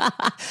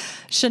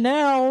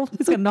 Chanel.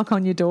 He's going to knock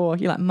on your door.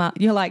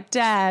 You're like,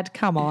 Dad,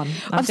 come on.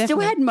 I've still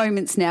had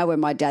moments now where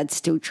my dad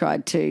still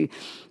tried to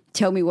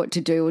tell me what to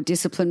do or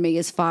discipline me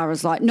as far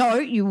as like, no,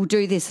 you will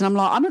do this. And I'm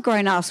like, I'm a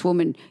grown-ass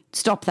woman.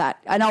 Stop that.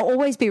 And I'll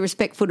always be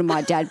respectful to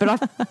my dad. But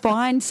I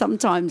find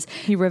sometimes...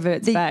 He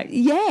reverts back.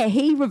 Yeah,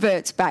 he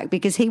reverts back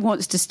because he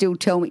wants to still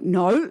tell me,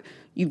 no,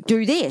 you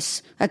do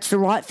this. That's the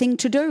right thing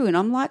to do. And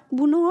I'm like,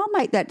 well, no, I'll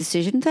make that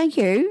decision. Thank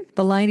you.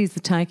 The ladies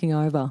are taking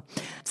over.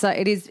 So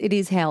it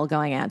is hell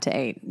going out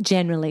to eat,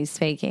 generally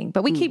speaking.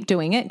 But we keep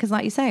doing it because,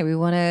 like you say, we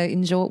want to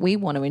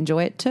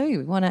enjoy it too.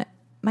 We want to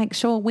make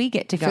sure we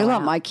get to go I feel like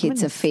out. my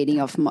kids are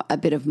feeding off a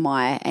bit of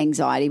my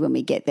anxiety when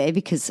we get there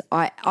because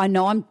I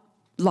know I'm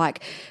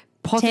like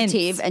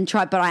positive Tense.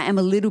 but I am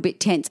a little bit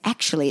tense.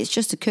 Actually, it's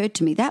just occurred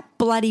to me that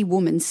bloody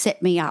woman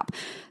set me up.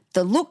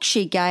 The look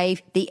she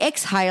gave, the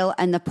exhale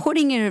and the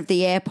putting in of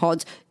the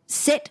AirPods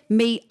set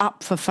me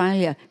up for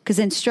failure because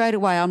then straight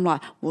away I'm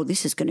like, well,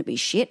 this is going to be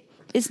shit.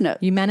 Isn't it?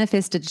 You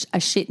manifested a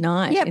shit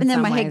night. Yep, in and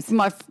then some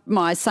ways.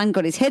 my son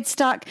got his head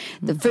stuck.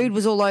 The food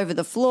was all over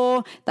the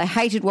floor. They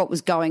hated what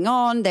was going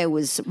on. There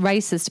was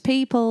racist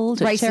people,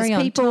 cherry racist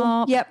on people.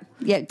 top.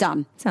 Yep,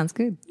 done. Sounds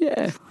good.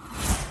 Yeah.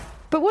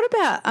 But what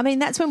about, I mean,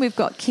 that's when we've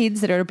got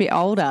kids that are a bit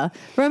older.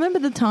 Remember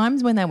the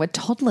times when they were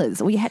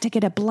toddlers where you had to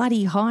get a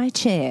bloody high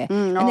chair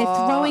and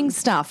they're throwing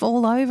stuff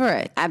all over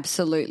it.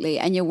 Absolutely.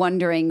 And you're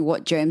wondering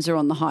what germs are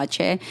on the high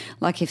chair.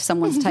 Like if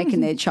someone's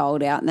taken their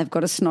child out and they've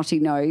got a snotty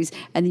nose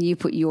and then you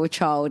put your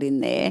child in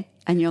there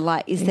and you're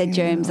like, is there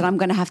germs? And I'm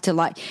going to have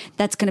to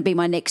that's going to be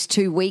my next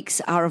 2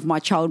 weeks are of my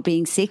child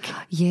being sick.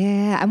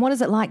 Yeah. And what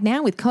is it like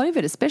now with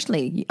COVID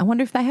especially? I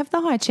wonder if they have the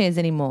high chairs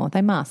anymore.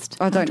 They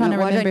must. I don't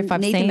know. I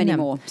don't need them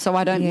anymore, so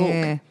I don't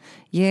look.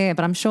 Yeah,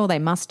 but I'm sure they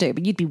must do.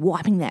 But you'd be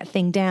wiping that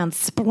thing down,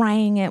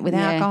 spraying it with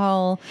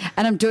alcohol.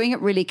 And I'm doing it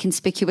really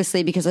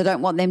conspicuously because I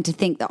don't want them to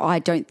think that I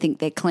don't think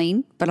they're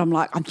clean. But I'm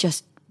like, I'm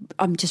just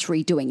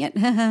redoing it.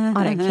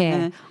 I don't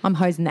care. I'm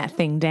hosing that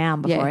thing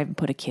down before I even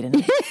put a kid in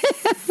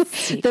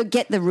it. They'll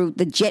get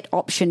the jet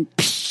option.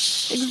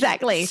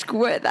 Exactly.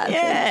 Squirt that.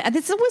 Yeah, and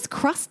there's always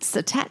crusts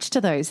attached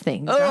to those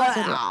things.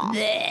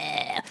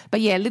 Right?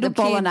 But yeah, little the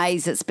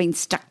bolognese that's been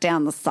stuck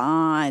down the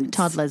sides.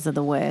 Toddlers are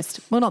the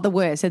worst. Well, not the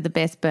worst; they're the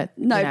best. But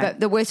but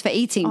the worst for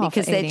eating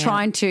because they're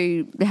trying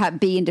to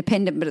be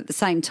independent, but at the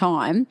same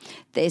time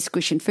they're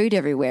squishing food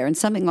everywhere. And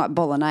something like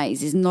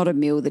bolognese is not a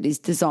meal that is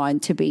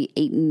designed to be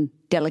eaten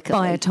delicately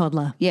by a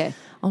toddler. Yeah.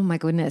 Oh my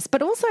goodness.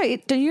 But also,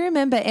 do you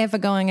remember ever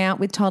going out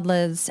with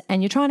toddlers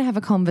and you're trying to have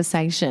a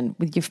conversation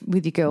with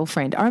your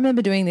girlfriend? I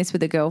remember doing this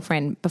with a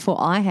girlfriend before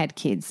I had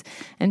kids,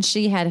 and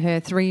she had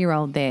her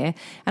 3-year-old there,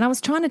 and I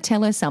was trying to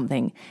tell her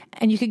something,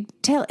 and you could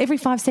tell every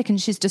 5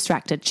 seconds she's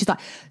distracted. She's like,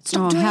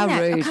 "Stop doing how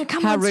that. rude. Okay,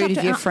 come how on, rude stop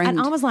of your friend."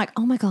 And I was like,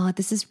 "Oh my God,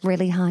 this is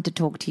really hard to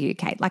talk to you,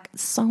 Kate. Like,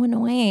 so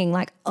annoying.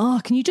 Like,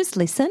 oh, can you just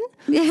listen?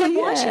 Yeah, like,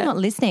 why is she not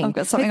listening? I've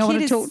got something I want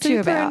to talk to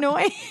you about.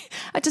 Annoying.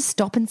 I just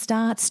stop and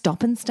start.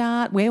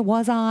 Where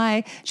was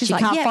I? She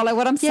can't follow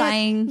what I'm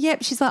saying.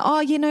 Yep. She's like,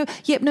 oh,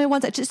 no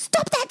one's just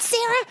stop that,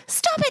 Sarah.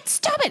 Stop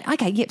it.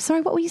 Okay, yep. Sorry,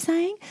 what were you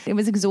saying? It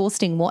was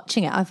exhausting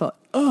watching it. I thought,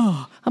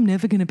 oh, I'm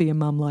never going to be a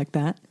mum like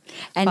that.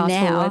 And Fast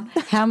now,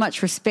 forward. how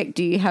much respect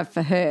do you have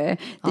for her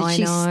that I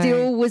she know.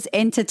 still was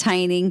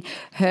entertaining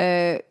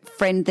her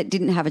friend that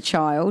didn't have a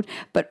child,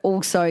 but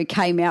also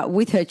came out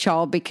with her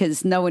child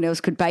because no one else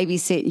could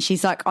babysit. And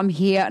she's like, I'm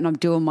here and I'm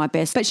doing my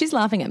best. But she's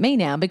laughing at me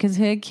now because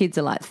her kids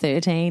are like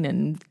 13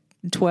 and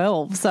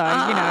 12.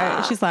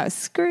 So, she's like,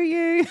 screw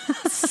you.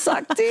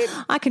 Sucked in.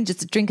 I can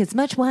just drink as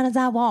much wine as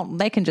I want.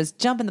 They can just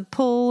jump in the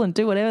pool and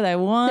do whatever they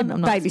want. I'm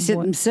not Babysit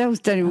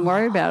themselves. Don't even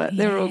worry about it.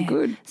 They're all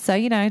good. So,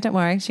 don't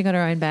worry. She got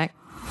her own back.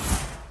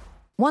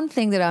 One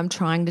thing that I'm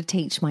trying to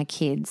teach my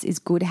kids is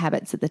good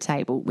habits at the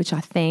table, which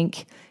I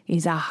think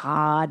is a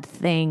hard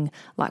thing.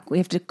 Like we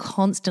have to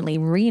constantly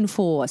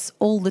reinforce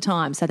all the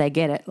time so they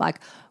get it.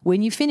 Like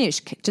when you finish,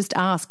 just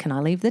ask, can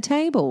I leave the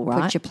table,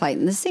 right? Put your plate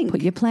in the sink.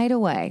 Put your plate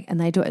away. And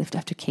they do it. They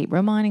have to keep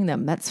reminding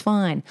them. That's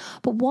fine.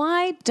 But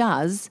why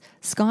does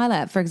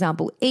Skylar, for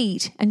example,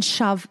 eat and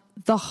shove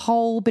the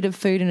whole bit of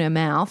food in her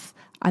mouth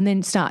and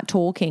then start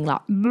talking like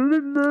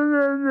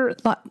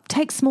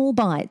take small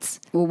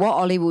bites? Well, what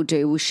Ollie will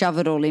do, will shove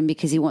it all in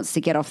because he wants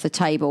to get off the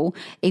table,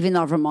 even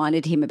though I've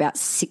reminded him about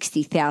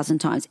 60,000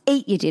 times,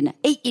 eat your dinner,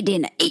 eat your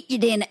dinner, eat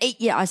your dinner,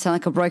 eat your... I sound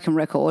like a broken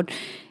record.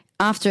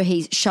 After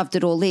he's shoved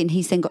it all in,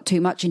 he's then got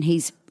too much and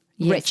he's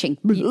retching.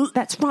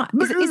 That's right.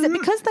 Is it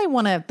because they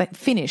want to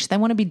finish, they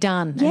want to be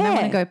done and they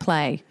want to go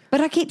play? But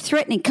I keep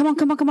threatening, come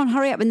on,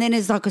 hurry up. And then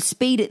there's like a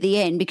speed at the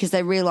end because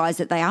they realise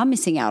that they are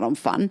missing out on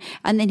fun.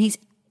 And then he's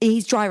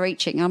dry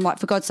reaching. I'm like,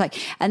 for God's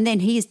sake. And then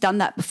he has done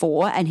that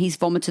before and he's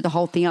vomited the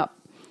whole thing up.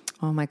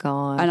 Oh, my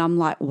God. And I'm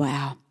like,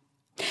 wow.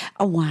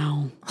 Oh,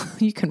 wow.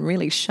 You can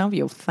really shove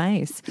your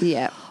face.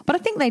 Yeah. But I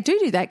think they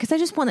do that because they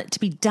just want it to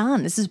be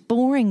done. This is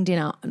boring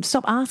dinner.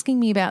 Stop asking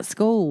me about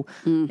school.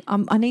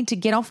 I need to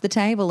get off the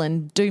table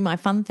and do my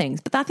fun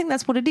things. But I think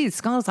that's what it is.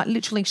 Skylar's like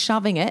literally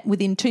shoving it.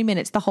 Within 2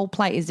 minutes, the whole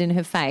plate is in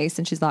her face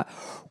and she's like,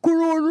 can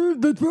I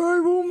leave the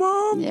table,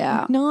 Mum?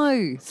 Yeah.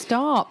 No,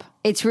 stop.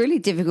 It's really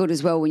difficult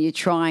as well when you're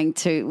trying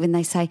to, when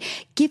they say,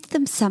 give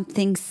them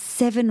something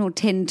 7 or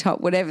 10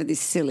 top, whatever this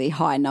silly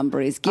high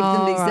number is, give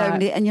them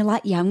these, and you're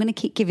like, yeah, I'm going to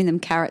keep giving them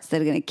carrots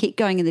that are going to keep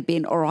going in the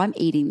bin or I'm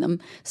eating them.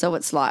 So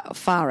it's like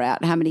far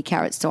out. How many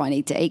carrots do I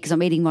need to eat? Because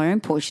I'm eating my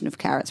own portion of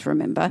carrots,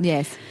 remember?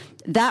 Yes.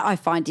 That I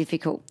find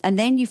difficult. And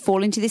then you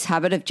fall into this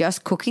habit of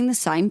just cooking the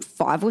same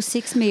 5 or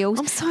 6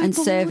 meals and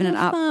serving it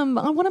up. I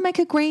want to make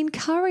a green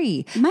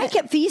curry. Make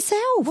it for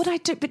yourself. What I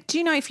do, but do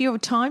you know if your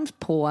time's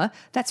poor,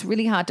 that's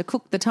really hard to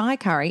cook the Thai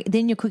curry.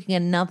 Then you're cooking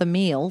another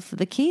meal for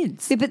the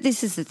kids. Yeah, but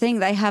this is the thing.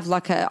 They have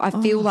I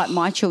feel like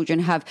my children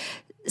have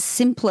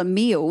simpler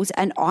meals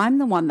and I'm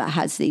the one that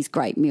has these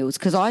great meals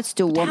because I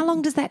still want... How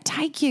long does that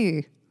take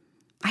you?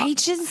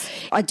 Ages?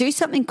 I do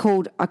something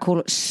I call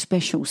it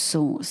special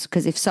sauce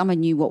because if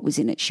someone knew what was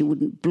in it, she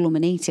wouldn't bloom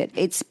eat it.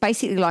 It's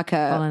basically like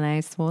a...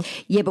 Bolognese sauce?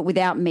 Yeah, but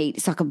without meat.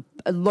 It's like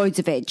a loads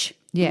of veg.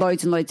 Yeah.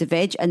 Loads and loads of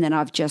veg, and then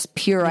I've just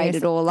pureed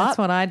it all up. That's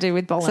what I do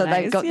with bolognese. So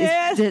they've got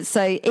this.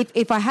 So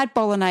if I had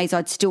bolognese,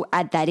 I'd still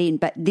add that in,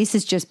 but this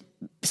is just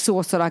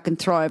sauce that I can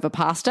throw over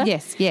pasta.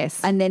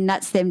 Yes. And then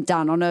that's them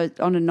done on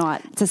a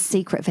night. It's a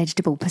secret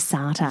vegetable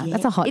passata.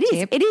 That's a hot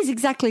tip. It is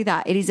exactly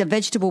that. It is a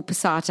vegetable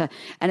passata,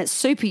 and it's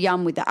super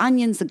yum with the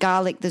onions, the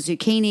garlic, the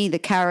zucchini, the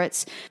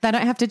carrots. They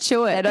don't have to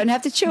chew it. They don't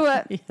have to chew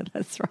it. Yeah,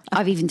 that's right.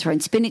 I've even thrown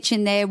spinach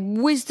in there,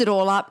 whizzed it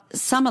all up.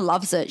 Summer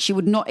loves it. She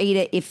would not eat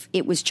it if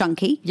it was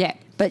chunky. Yeah.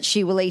 But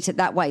she will eat it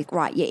that way.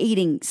 Right, you're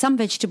eating some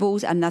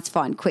vegetables and that's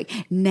fine. Quick.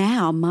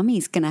 Now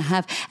Mummy's going to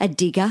have a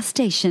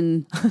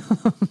degustation.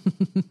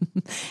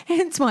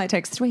 Hence why it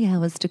takes 3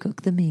 hours to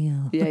cook the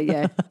meal.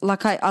 Yeah.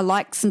 Like I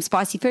like some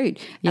spicy food.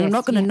 And I'm Yes,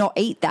 not going to yeah. not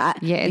eat that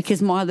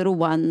because my little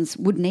ones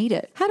wouldn't eat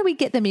it. How do we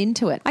get them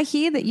into it? I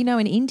hear that,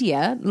 in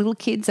India, little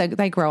kids,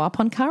 they grow up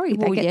on curry.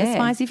 They get the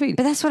spicy food.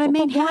 But that's what I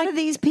mean. But How do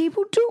these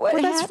people do it?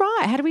 Well, that's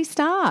right. How do we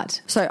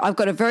start? So I've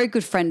got a very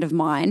good friend of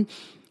mine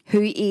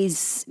who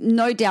is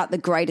no doubt the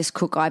greatest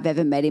cook I've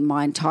ever met in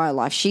my entire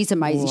life. She's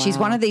amazing. Wow. She's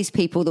one of these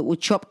people that will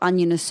chop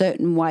onion a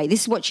certain way.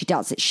 This is what she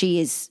does.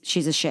 She's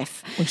a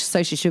chef.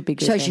 So she should be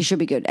good. So then. she should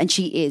be good. And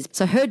she is.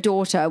 So her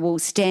daughter will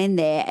stand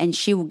there and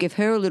she will give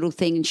her a little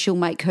thing and she'll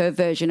make her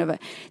version of it.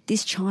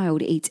 This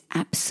child eats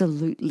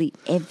absolutely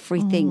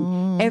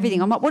everything.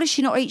 Everything. I'm like, what does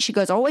she not eat? She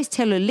goes, I always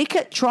tell her, lick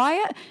it, try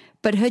it.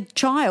 But her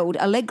child,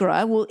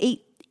 Allegra, will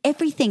eat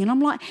everything. And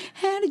I'm like,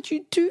 how did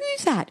you do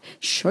that?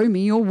 Show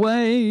me your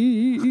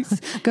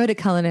ways. Go to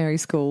culinary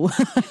school.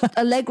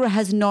 Allegra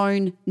has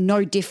known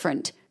no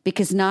different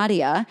because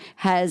Nadia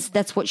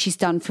that's what she's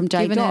done from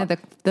day Given her dot.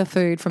 the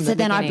food from the So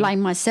then I beginning. blame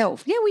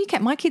myself. Yeah,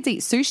 well, my kids eat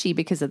sushi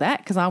because of that.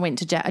 Because I went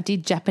to I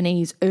did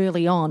Japanese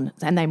early on,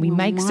 and then we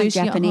make My sushi.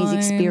 Japanese at home.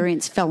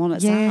 experience fell on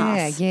its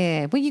ass.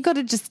 Yeah. Well, you got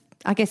to just.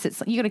 I guess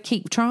you got to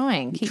keep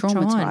trying, keep trying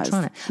Traumatised. it.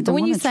 I But don't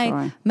when you wanna say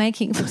try.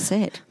 making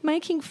Upset.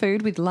 making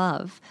food with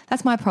love,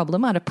 that's my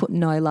problem. I'd have put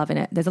no love in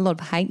it. There's a lot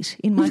of hate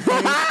in my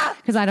food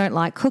because I don't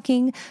like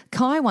cooking.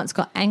 Kai once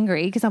got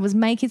angry because I was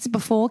making it's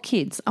before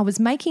kids. I was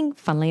making,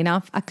 funnily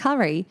enough, a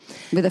curry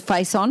With a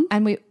face on.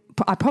 and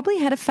I probably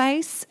had a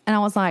face and I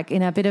was like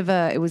in a bit of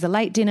it was a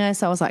late dinner.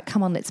 So I was like,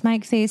 come on, let's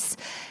make this.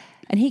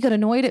 And he got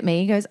annoyed at me.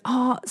 He goes,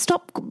 oh,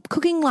 stop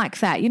cooking like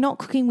that. You're not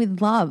cooking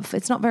with love.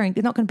 It's not going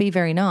to be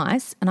very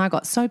nice. And I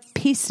got so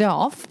pissed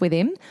off with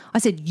him. I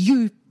said,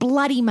 you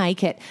bloody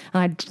make it.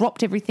 And I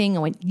dropped everything. I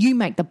went, you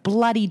make the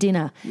bloody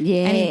dinner.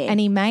 Yeah.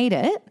 And he made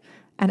it.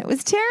 And it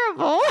was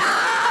terrible.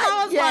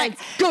 I was like,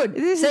 good.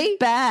 This is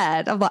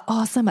bad. I'm like,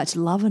 oh, so much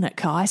love in it,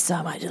 Kai.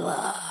 So much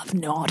love.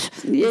 Not.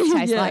 It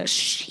tastes like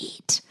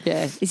shit.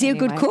 Yeah. Is he a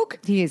good cook?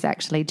 He is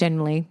actually,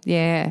 generally.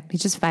 Yeah. He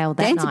just failed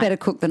that Dan's night. a better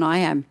cook than I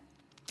am.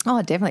 Oh,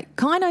 definitely.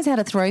 Kai knows how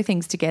to throw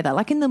things together.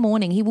 Like in the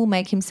morning, he will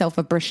make himself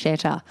a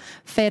bruschetta,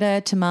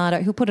 feta,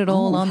 tomato. He'll put it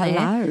all on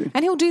there.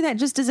 And he'll do that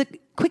just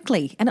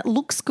quickly and it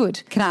looks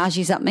good. Can I ask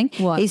you something?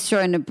 What? He's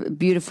thrown a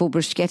beautiful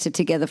bruschetta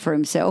together for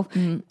himself.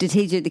 Did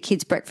he do the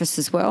kids' breakfast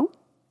as well?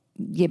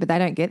 Yeah, but they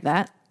don't get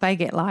that. They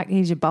get like,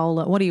 here's your bowl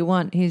of, what do you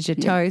want? Here's your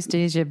toast.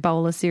 Here's your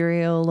bowl of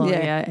cereal.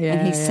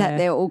 And he sat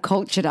there all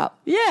cultured up.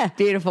 Yeah.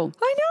 Beautiful.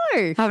 I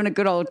know. Having a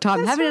good old time.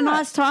 That's Having a right.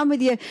 nice time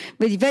with your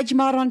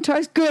Vegemite on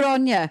toast. Good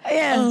on you.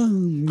 Yeah.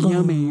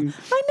 Yummy. I know,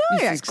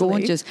 This is actually.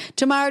 gorgeous.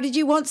 Tamara, did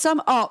you want some?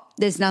 Oh,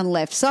 there's none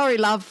left. Sorry,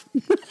 love.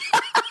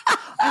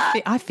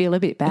 I feel a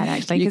bit bad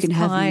actually. You 'cause can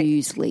have Kai-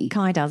 muesli.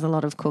 Kai does a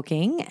lot of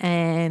cooking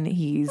and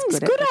he's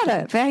good good at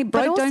at it. If it ain't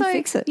broke, But don't also,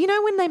 fix it. You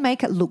know when they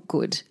make it look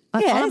good?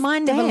 Yeah,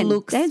 mine never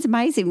looks. Dan's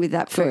amazing with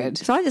that food. good.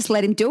 So I just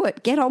let him do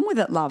it. Get on with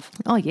it, love.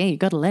 Oh yeah, you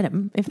got to let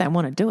them if they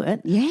want to do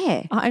it.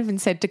 Yeah. I even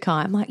said to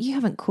Kai, I'm like, you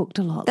haven't cooked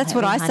a lot. That's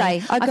lately, what I honey.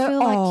 say. I go, feel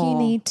like "Oh." you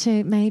need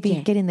to maybe Yeah.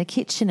 get in the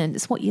kitchen and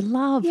it's what you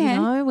love, Yeah.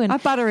 you know. And I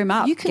butter him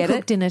up, You can get cook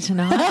it? dinner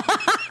tonight.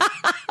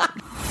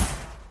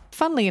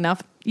 Funnily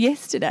enough,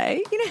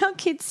 yesterday, you know how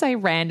kids say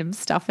random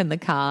stuff in the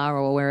car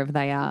or wherever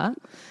they are?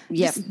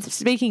 Yep. Just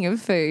speaking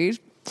of food,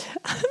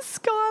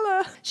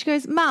 Skylar, she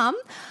goes, Mum,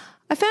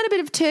 I found a bit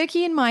of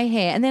turkey in my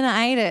hair and then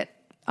I ate it.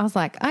 I was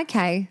like,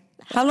 okay.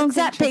 How long's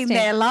that been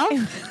there, love?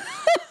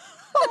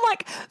 I'm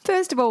like,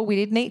 first of all, we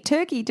didn't eat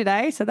turkey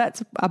today, so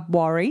that's a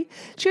worry.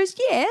 She goes,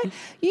 yeah,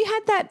 you had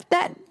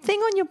that thing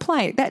on your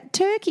plate, that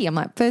turkey. I'm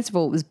like, first of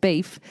all, it was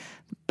beef,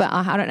 but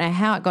I don't know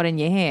how it got in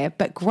your hair,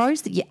 but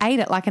gross that you ate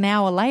it like an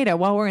hour later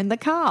while we're in the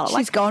car. She's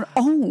Like gone,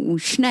 oh,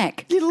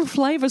 schnack. little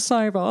flavour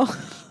saver.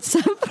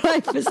 Some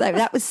flavours.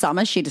 That was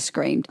summer. She'd have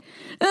screamed.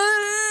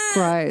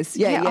 Gross.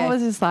 Yeah. I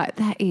was just like,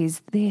 they're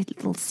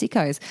little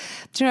sickos.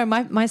 Do you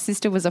know, my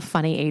sister was a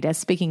funny eater,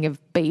 speaking of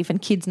beef and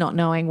kids not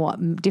knowing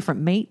what different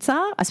meats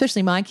are,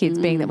 especially my kids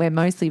being that we're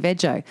mostly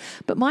veggie.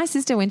 But my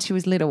sister, when she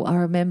was little, I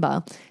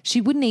remember,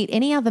 she wouldn't eat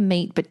any other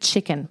meat but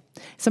chicken.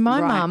 So my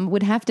mum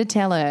would have to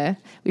tell her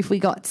if we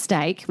got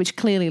steak, which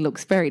clearly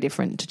looks very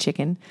different to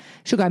chicken,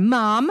 she'll go,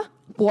 Mum,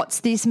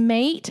 what's this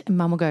meat? And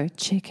Mum will go,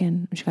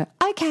 chicken. And she'll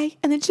go, okay.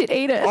 And then she'd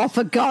eat it. Oh,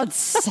 for God's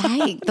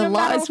sake, the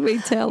lies we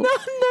tell. No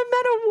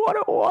matter what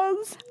it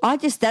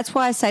was. That's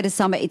why I say to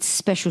Summer, it's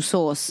special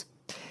sauce.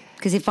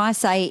 Because if I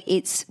say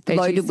it's Veggie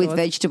loaded with sauce.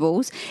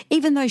 vegetables,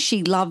 even though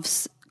she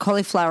loves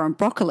cauliflower and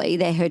broccoli,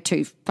 they're her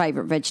two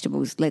favourite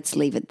vegetables, let's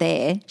leave it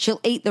there.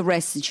 She'll eat the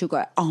rest and she'll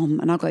go,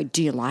 and I'll go,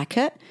 do you like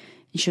it?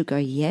 And she'll go,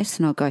 yes.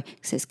 And I'll go, it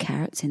says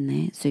carrots in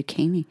there,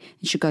 zucchini.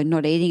 And she'll go,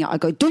 not eating it. I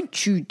go,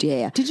 don't you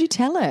dare. Did you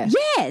tell her?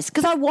 Yes,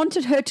 because I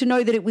wanted her to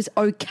know that it was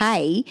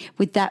okay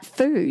with that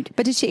food.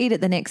 But did she eat it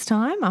the next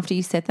time after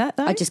you said that,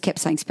 though? I just kept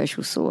saying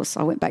special sauce.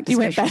 I went back to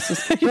special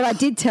sauce. But I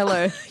did tell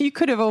her. You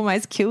could have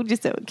almost killed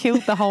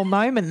the whole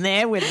moment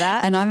there with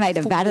that. And I made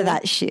a vat of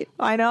that shit.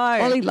 I know.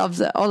 Ollie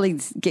loves it. Ollie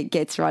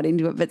gets right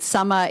into it. But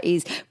Summer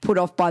is put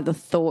off by the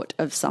thought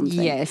of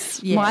something.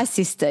 Yes. My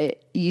sister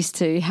used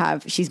to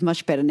have, she's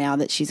much better now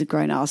that she's a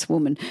grown-ass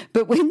woman,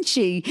 but when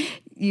she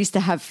used to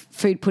have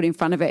food put in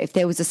front of her, if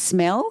there was a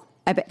smell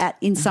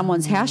in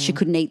someone's house, she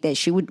couldn't eat there.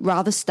 She would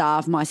rather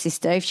starve, my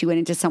sister, if she went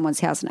into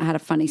someone's house and it had a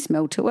funny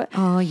smell to it.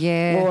 Oh,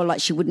 yeah. Or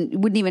like she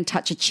wouldn't even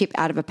touch a chip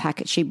out of a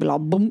packet. She'd be like,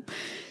 boom.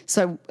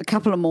 So a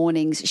couple of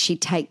mornings she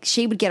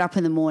would get up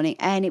in the morning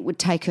and it would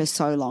take her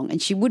so long and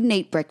she wouldn't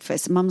eat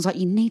breakfast. Mum's like,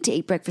 you need to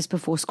eat breakfast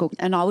before school.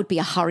 And I would be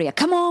a hurrier.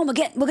 Come on, we're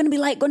going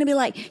to be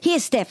late. Here,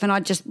 Steph. And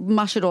I'd just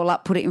mush it all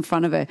up, put it in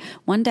front of her.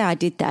 One day I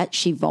did that.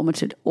 She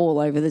vomited all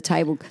over the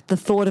table. The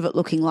thought of it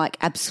looking like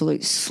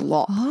absolute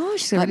slop. Oh,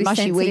 she's like really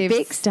mushy sensitive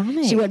Weet-Bix.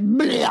 stomach. She went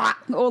blah,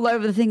 all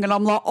over the thing and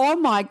I'm like, oh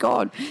my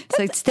God.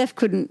 So Steph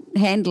couldn't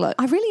handle it.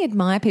 I really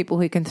admire people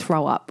who can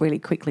throw up really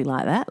quickly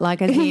like that.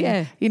 Like, as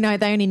in,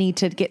 they only need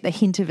to get the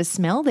hint of a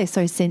smell. They're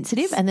so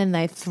sensitive and then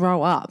they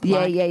throw up.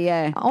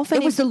 Yeah.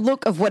 Often it was the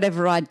look of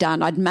whatever I'd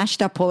done. I'd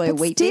mashed up all her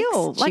Weet-Bix.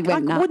 Still, She went I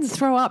nuts. wouldn't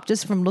throw up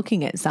just from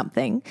looking at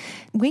something.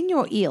 When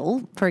you're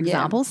ill, for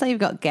example, say you've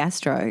got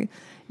gastro,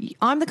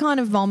 I'm the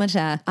kind of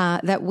vomiter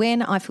that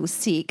when I feel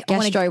sick,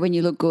 when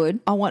you look good.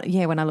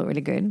 When I look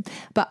really good,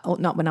 but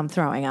not when I'm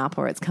throwing up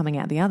or it's coming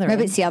out the other end.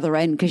 Maybe it's the other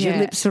end because your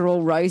lips are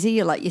all rosy.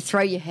 You're like, you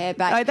throw your hair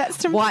back. Oh, that's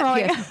to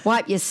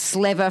wipe your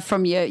sliver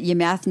from your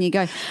mouth and you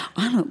go,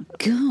 I look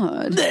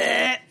good.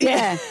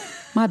 Yeah.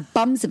 My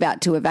bum's about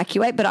to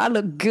evacuate, but I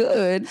look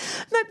good.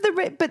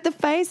 No, but the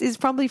face is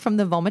probably from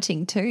the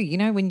vomiting too. You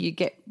know, when you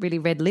get really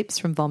red lips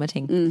from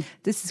vomiting.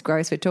 This is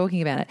gross, we're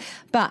talking about it.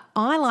 But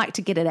I like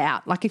to get it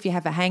out. Like if you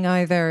have a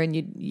hangover and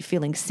you're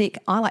feeling sick,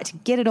 I like to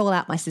get it all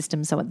out my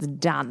system so it's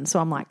done. So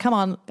I'm like, come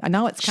on, I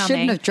know it's coming.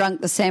 Shouldn't have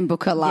drunk the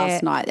Sambuca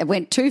last night. It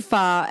went too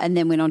far and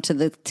then went on to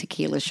the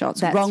tequila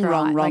shots. That's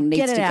wrong, like,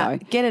 needs to go.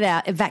 Get it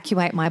out,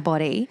 evacuate my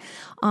body.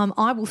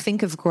 I will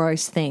think of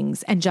gross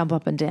things and jump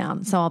up and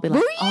down. So I'll be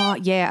like, oh,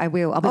 yeah, I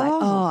will. I'll be like,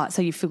 oh,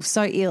 so you feel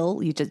so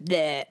ill, you just,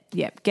 get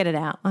it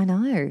out. I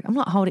know. I'm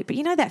not holding it. But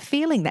you know that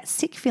feeling, that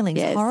sick feeling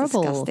is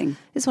horrible. It's disgusting.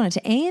 I just want it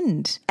to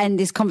end. And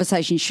this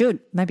conversation should.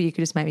 Maybe you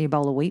could just make me a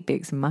bowl of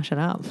Weet-Bix and mush it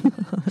up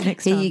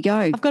next Here time. you go.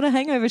 I've got a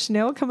hangover,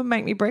 Chanel. Come and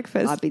make me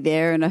breakfast. I'd be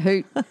there in a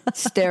hoot,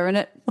 staring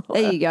it.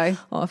 There you go.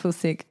 Oh, I feel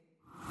sick.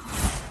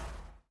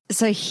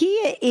 So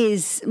here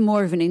is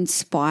more of an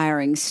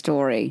inspiring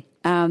story.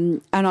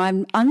 And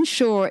I'm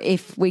unsure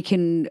if we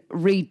can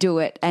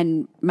redo it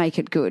and make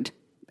it good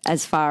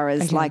as far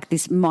as like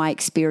this, my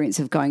experience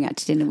of going out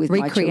to dinner with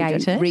my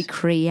children.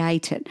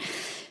 Recreate it.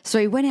 So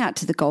we went out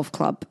to the golf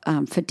club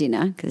for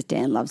dinner because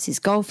Dan loves his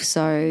golf.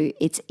 So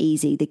it's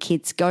easy. The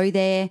kids go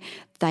there.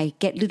 They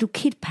get little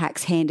kid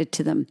packs handed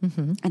to them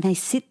and they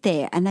sit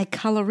there and they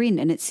colour in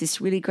and it's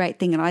this really great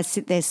thing. And I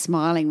sit there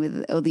smiling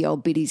with all the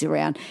old biddies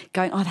around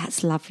going, oh,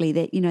 that's lovely.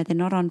 They're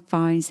not on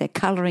phones. They're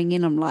colouring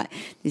in. I'm like,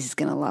 this is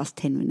going to last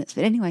 10 minutes.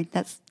 But anyway,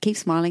 keep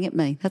smiling at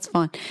me. That's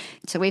fine.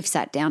 So we've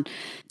sat down.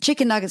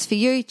 Chicken nuggets for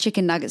you,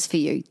 chicken nuggets for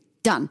you.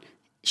 Done.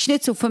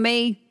 Schnitzel for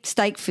me,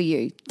 steak for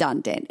you.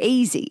 Done, Dan.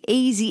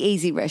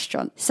 Easy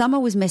restaurant. Summer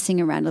was messing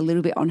around a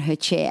little bit on her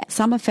chair.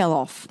 Summer fell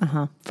off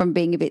from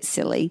being a bit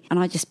silly. And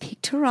I just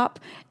picked her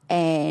up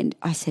and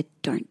I said,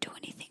 don't do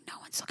anything. No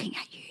one's looking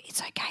at you. It's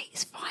okay.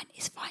 It's fine.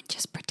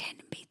 Just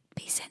pretend and be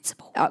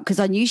sensible. Because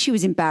I knew she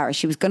was embarrassed.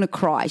 She was going to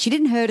cry. She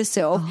didn't hurt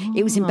herself.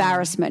 It was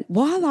embarrassment.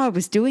 While I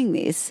was doing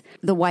this,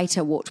 the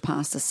waiter walked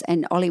past us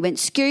and Ollie went,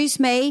 excuse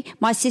me,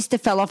 my sister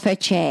fell off her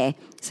chair.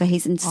 So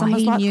he's in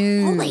Summer's like,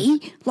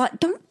 Ollie, like,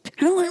 don't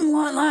tell him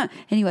like that.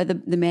 Anyway,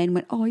 the man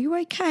went, oh, are you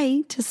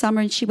okay? To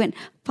Summer. And she went,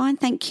 fine,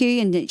 thank you.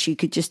 And then she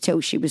could just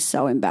tell she was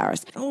so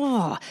embarrassed.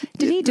 Oh,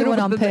 did he do it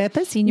on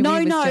purpose? He knew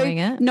he was doing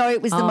it? No,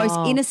 it was the most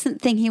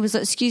innocent thing. He was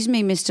like, excuse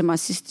me, mister, my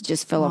sister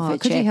just fell off her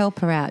chair. Could you help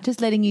her out? Just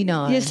letting you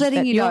know. Just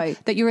letting you know.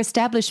 That your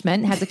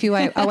establishment has a few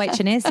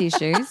OH&S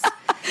issues.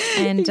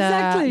 And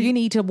you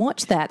need to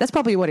watch that. That's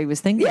probably what he was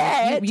thinking.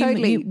 Yeah,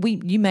 totally.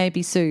 You may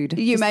be sued.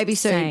 You may be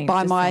sued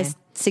by my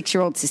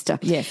 6-year-old sister.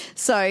 Yeah.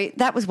 So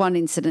that was one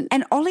incident.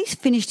 And Ollie's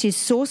finished his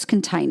sauce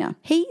container.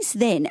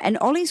 And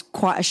Ollie's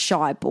quite a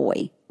shy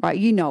boy. Right,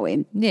 you know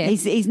him. Yeah.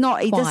 He's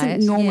not, he quiet,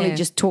 doesn't normally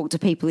just talk to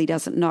people he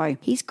doesn't know.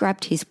 He's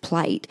grabbed his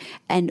plate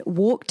and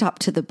walked up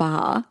to the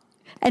bar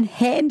and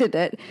handed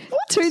it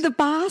to the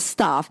bar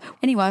staff.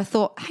 Anyway, I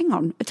thought, hang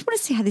on, I just want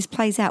to see how this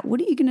plays out. What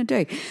are you going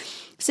to do?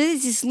 So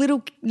there's this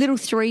little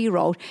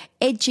 3-year-old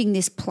edging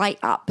this plate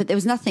up, but there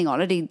was nothing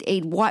on it.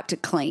 He'd wiped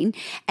it clean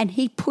and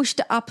he pushed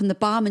it up and the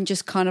barman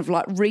just kind of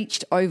like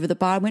reached over the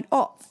bar and went,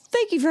 oh,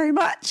 thank you very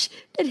much.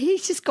 And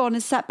he's just gone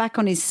and sat back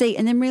on his seat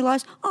and then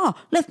realised,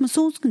 left my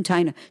sauce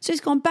container. So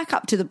he's gone back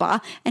up to the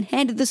bar and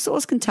handed the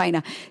sauce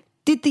container.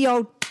 Did the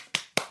old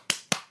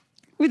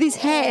with his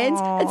hands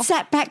and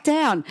sat back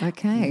down.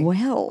 Okay.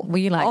 Well, Were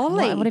you like,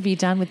 Ollie, what have you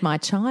done with my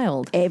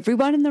child?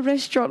 everyone in the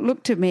restaurant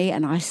looked at me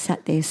and I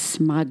sat there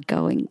smug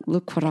going,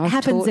 look what I've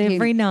Happens taught him.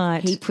 every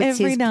night. He puts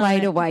Every his night.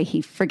 plate away.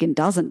 He friggin'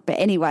 doesn't. But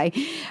anyway,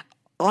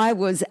 I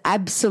was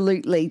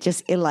absolutely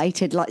just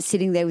elated, like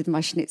sitting there with my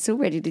schnitzel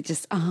ready to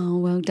just, oh,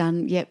 well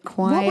done. Yep,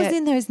 quiet. What was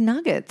in those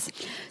nuggets?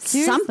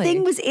 Seriously.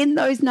 Something was in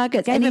those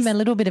nuggets. Gave and him he's- a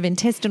little bit of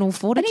intestinal and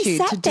fortitude he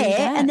to sat do there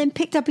that. and then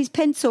picked up his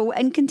pencil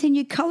and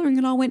continued colouring.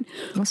 And I went,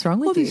 What's wrong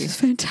with oh, this you? is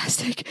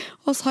fantastic.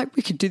 I was like,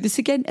 we could do this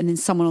again. And then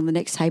someone on the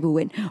next table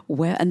went,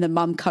 well, and the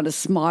mum kind of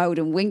smiled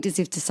and winked as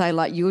if to say,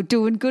 like, you're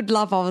doing good,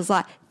 love. I was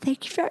like,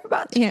 thank you very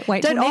much. Yeah,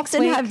 wait Don't till next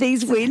often week. have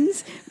these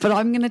wins, but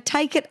I'm going to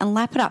take it and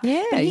lap it up.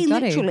 Yeah, and he you got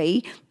to.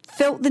 literally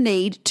felt the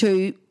need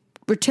to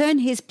return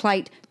his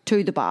plate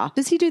to the bar.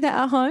 Does he do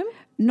that at home?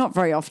 Not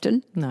very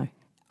often. No.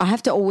 I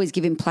have to always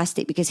give him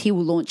plastic because he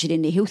will launch it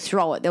in there. He'll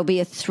throw it. There'll be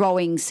a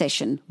throwing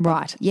session.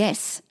 Right.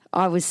 Yes.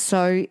 I was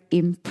so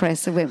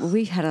impressed. I went, well,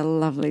 we had a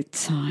lovely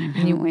time.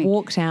 And you haven't we?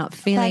 walked out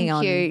feeling Thank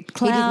on you. He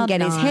cloud didn't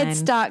get his head nine.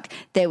 stuck.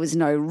 There was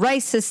no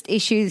racist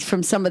issues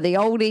from some of the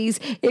oldies.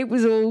 It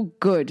was all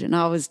good. And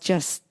I was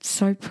just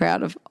so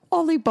proud of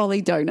Ollie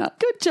Bolly Donut.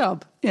 Good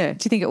job. Yeah.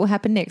 Do you think it will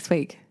happen next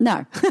week?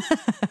 No.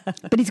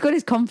 But he's got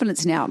his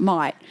confidence now. It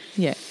might.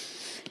 Yeah.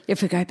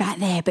 If we go back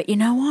there. But you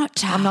know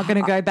what? I'm not going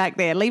to go back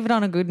there. Leave it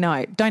on a good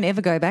note. Don't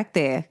ever go back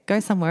there. Go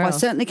somewhere I else.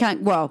 certainly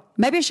can't. Well,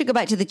 maybe I should go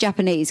back to the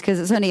Japanese because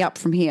it's only up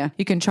from here.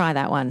 You can try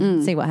that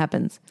one. See what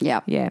happens.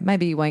 Yeah. Yeah.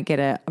 Maybe you won't get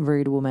a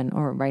rude woman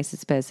or a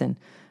racist person.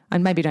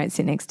 And maybe don't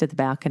sit next to the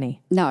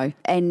balcony. No,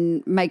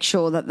 and make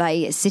sure that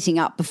they are sitting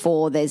up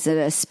before there's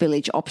a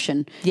spillage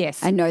option.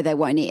 Yes. I know they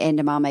won't eat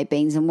edamame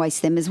beans and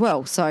waste them as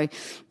well. So,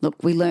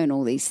 look, we learn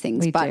all these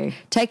things. We but do.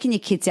 taking your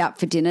kids out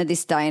for dinner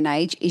this day and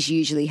age is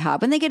usually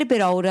hard. When they get a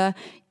bit older,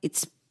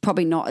 it's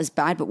probably not as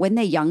bad. But when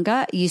they're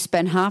younger, you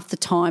spend half the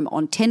time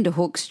on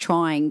tenterhooks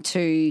trying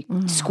to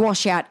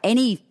squash out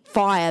any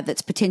fire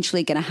that's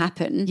potentially going to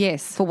happen.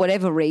 Yes. For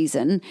whatever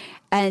reason.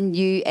 And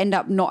you end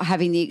up not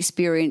having the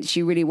experience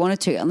you really wanted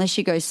to unless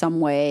you go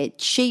somewhere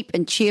cheap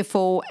and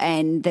cheerful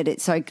and that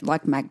it's like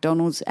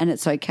McDonald's and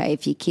it's okay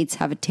if your kids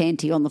have a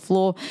tanty on the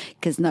floor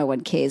because no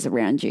one cares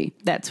around you.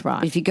 That's right.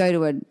 But if you go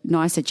to a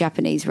nicer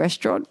Japanese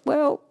restaurant,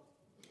 well,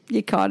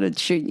 you're kind of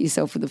shooting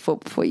yourself in the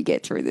foot before you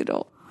get through the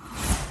door.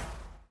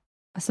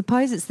 I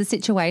suppose it's the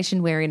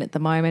situation we're in at the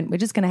moment. We're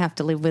just going to have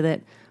to live with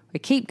it. We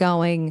keep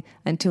going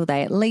until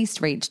they at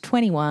least reach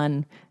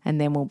 21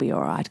 and then we'll be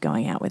all right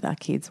going out with our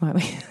kids, won't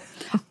we?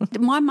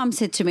 My mum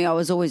said to me I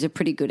was always a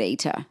pretty good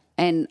eater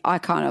and I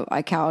kind of,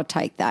 okay, I'll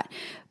take that.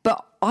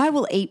 But I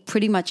will eat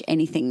pretty much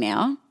anything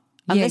now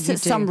unless you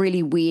it's do. some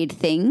really weird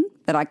thing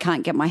that I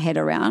can't get my head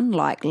around,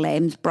 like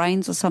lamb's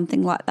brains or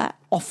something like that.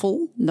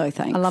 Offal, no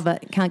thanks. I love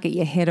it. Can't get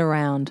your head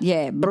around.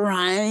 Yeah,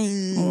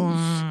 brains.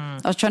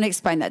 I was trying to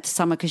explain that to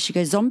Summer because she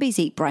goes, zombies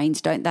eat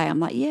brains, don't they? I'm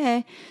like,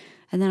 yeah.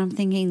 And then I'm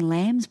thinking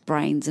lamb's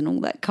brains and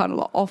all that kind of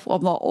like off.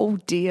 I'm like, oh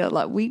dear,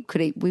 like we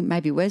could eat,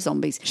 maybe we're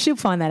zombies. She'll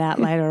find that out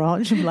later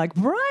on. She'll be like,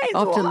 brains. I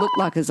have to look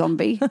like a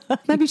zombie.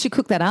 Maybe you should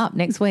cook that up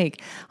next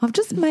week. I've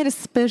just made a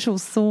special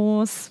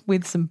sauce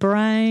with some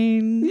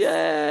brains.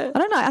 Yeah. I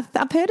don't know.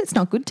 I've heard it's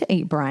not good to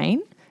eat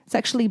brain. It's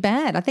actually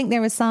bad. I think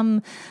there were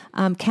some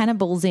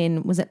cannibals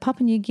in, was it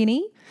Papua New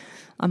Guinea?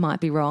 I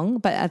might be wrong,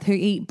 but who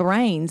eat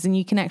brains and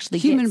you can actually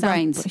Human get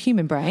brains.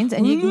 Human brains,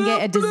 and you can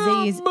get a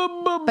disease,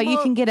 but you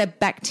can get a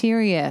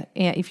bacteria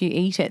if you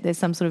eat it. There's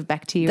some sort of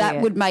bacteria.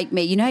 That would make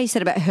me, you know how you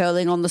said about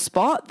hurling on the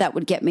spot? That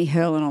would get me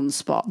hurling on the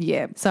spot.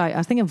 Yeah. So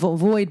I think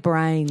avoid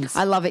brains.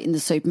 I love it in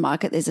the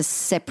supermarket. There's a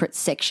separate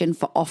section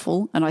for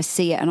offal and I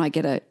see it and I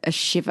get a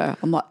shiver.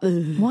 I'm like,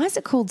 ugh. Why is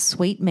it called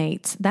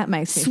sweetmeats? That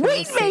makes me feel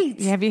Sweetmeats?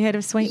 sick. Have you heard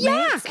of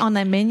sweetmeats? Yuck! On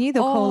their menu,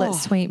 they'll call it Oh.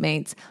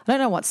 sweetmeats. I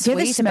don't know what's Do you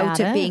ever sweet smelt about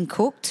it being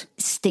cooked?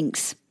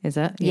 Stinks. Is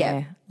it?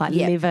 Yeah. Like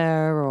Yeah.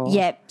 liver or...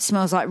 Yeah,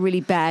 smells like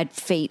really bad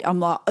feet. I'm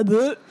like,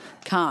 ugh,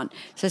 can't.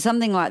 So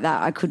something like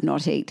that I could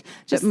not eat.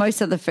 But most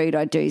of the food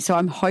I do. So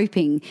I'm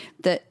hoping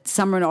that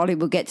Summer and Ollie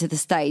will get to the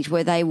stage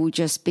where they will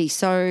just be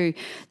so,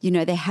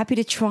 they're happy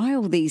to try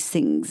all these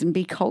things and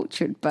be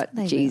cultured. But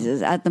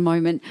Jesus, at the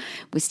moment,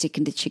 we're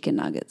sticking to chicken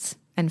nuggets.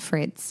 And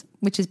frites,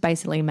 which is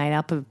basically made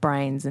up of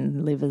brains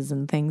and livers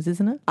and things,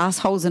 isn't it?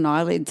 Assholes and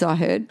eyelids, I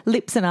heard.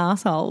 Lips and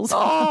arseholes.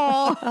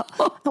 Oh,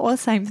 Well,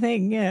 same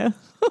thing, yeah.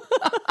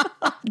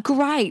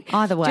 great.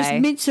 Either way. Just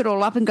mince it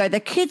all up and go, the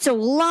kids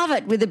will love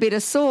it with a bit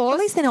of sauce. At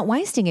least they're not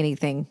wasting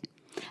anything.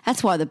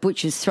 That's why the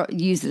butchers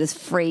use it as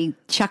free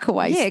chuck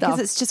away Yeah, stuff. because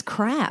it's just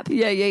crap.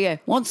 Yeah.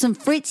 Want some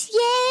frites?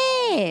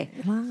 Yeah.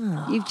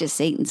 You've just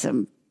eaten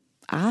some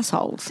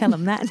assholes. Tell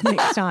them that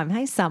next time.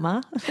 Hey,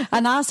 Summer.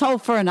 An asshole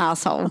for an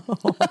asshole.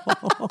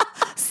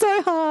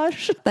 So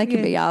harsh. They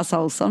can be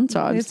assholes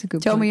sometimes. That's a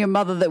good Tell point. me your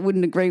mother that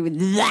wouldn't agree with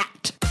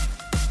that.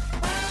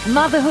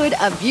 Motherhood,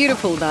 A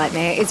Beautiful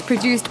Nightmare is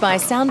produced by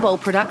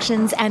Soundbowl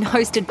Productions and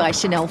hosted by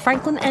Chanel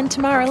Franklin and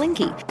Tamara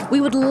Linky.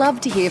 We would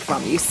love to hear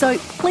from you, so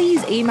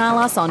please email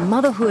us on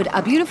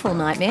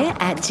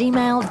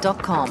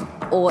motherhoodabeutifulnightmare@gmail.com.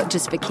 or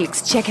just for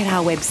kicks, check out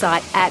our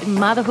website at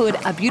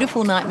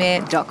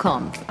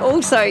motherhoodabeutifulnightmare.com.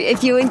 Also,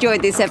 if you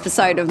enjoyed this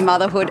episode of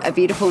Motherhood, A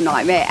Beautiful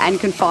Nightmare and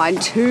can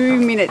find 2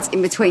 minutes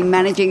in between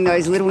managing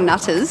those little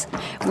nutters,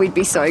 we'd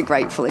be so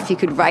grateful if you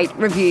could rate,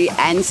 review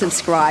and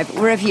subscribe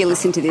wherever you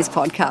listen to this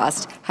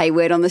podcast. Hey,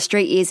 word on the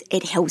street is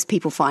it helps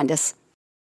people find us.